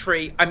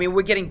country,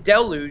 we're getting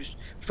deluged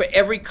for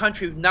every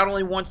country who not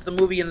only wants the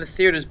movie in the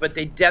theaters, but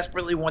they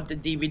desperately want the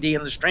DVD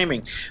and the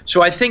streaming.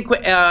 So I think,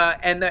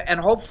 and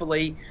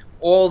hopefully,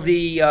 all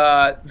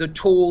the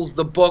tools,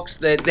 the books,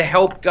 the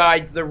help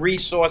guides, the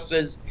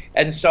resources,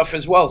 and stuff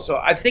as well. So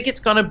I think it's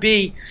going to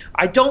be,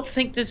 I don't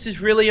think this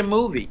is really a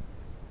movie,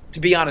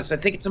 to be honest. I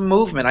think it's a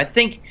movement. I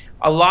think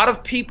a lot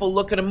of people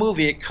look at a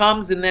movie, it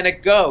comes and then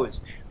it goes.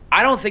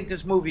 I don't think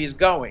this movie is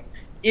going.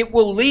 It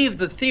will leave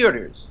the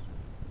theaters,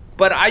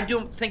 but I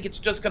don't think it's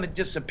just going to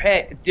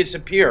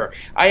disappear.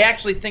 I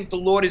actually think the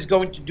Lord is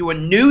going to do a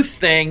new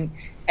thing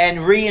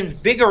and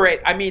reinvigorate.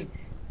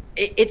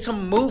 It's a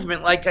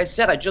movement, like I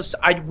said.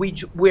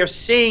 We're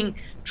seeing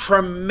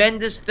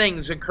tremendous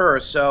things occur.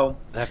 So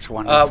that's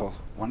wonderful.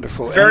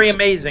 Wonderful. Very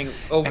amazing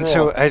overall. And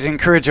so I'd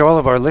encourage all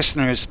of our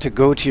listeners to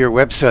go to your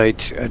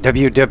website,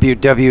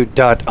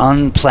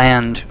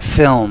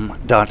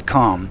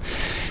 www.unplannedfilm.com.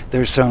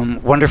 There's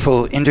some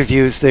wonderful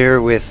interviews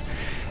there with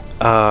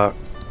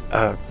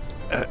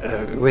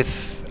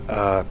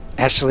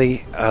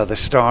Ashley, the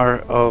star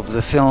of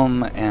the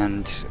film,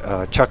 and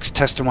Chuck's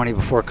testimony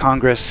before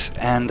Congress.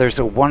 And there's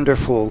a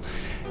wonderful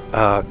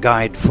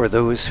guide for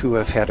those who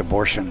have had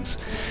abortions.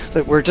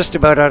 We're just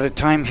about out of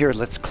time here.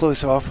 Let's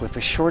close off with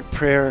a short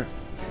prayer.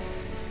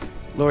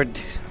 Lord,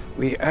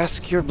 we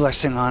ask your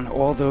blessing on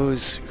all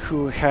those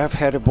who have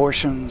had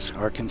abortions,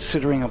 are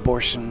considering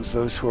abortions,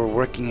 those who are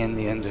working in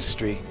the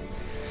industry.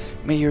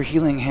 May your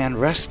healing hand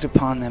rest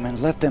upon them and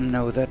let them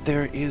know that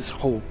there is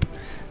hope,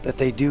 that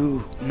they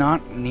do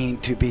not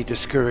need to be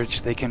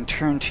discouraged. They can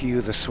turn to you,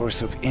 the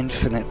source of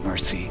infinite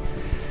mercy.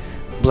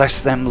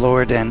 Bless them,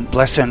 Lord, and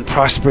bless and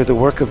prosper the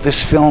work of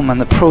this film and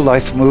the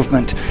pro-life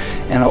movement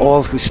and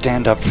all who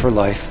stand up for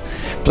life.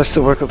 Bless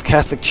the work of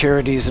Catholic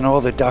Charities and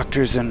all the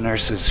doctors and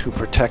nurses who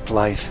protect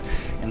life.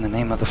 In the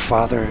name of the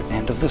Father,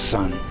 and of the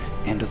Son,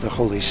 and of the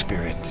Holy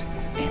Spirit.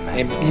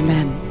 Amen.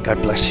 Amen.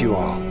 God bless you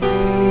all.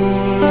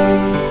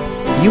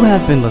 You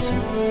have been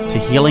listening to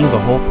Healing the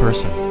Whole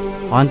Person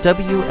on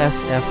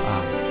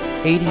WSFI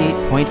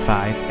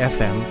 88.5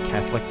 FM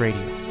Catholic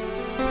Radio.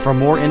 For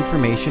more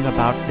information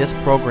about this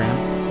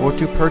program or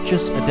to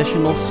purchase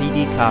additional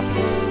CD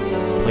copies,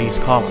 please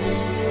call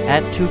us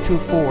at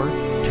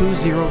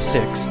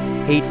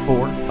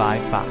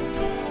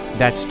 224-206-8455.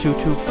 That's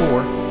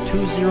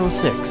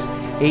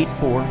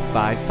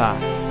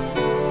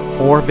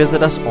 224-206-8455. Or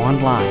visit us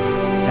online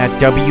at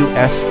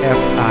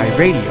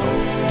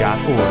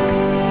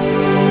WSFIRadio.org.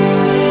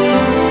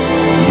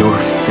 Your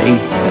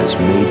faith has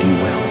made you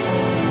well.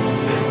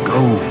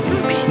 Go in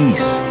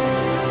peace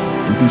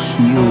and be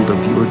healed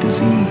of your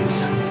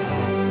disease.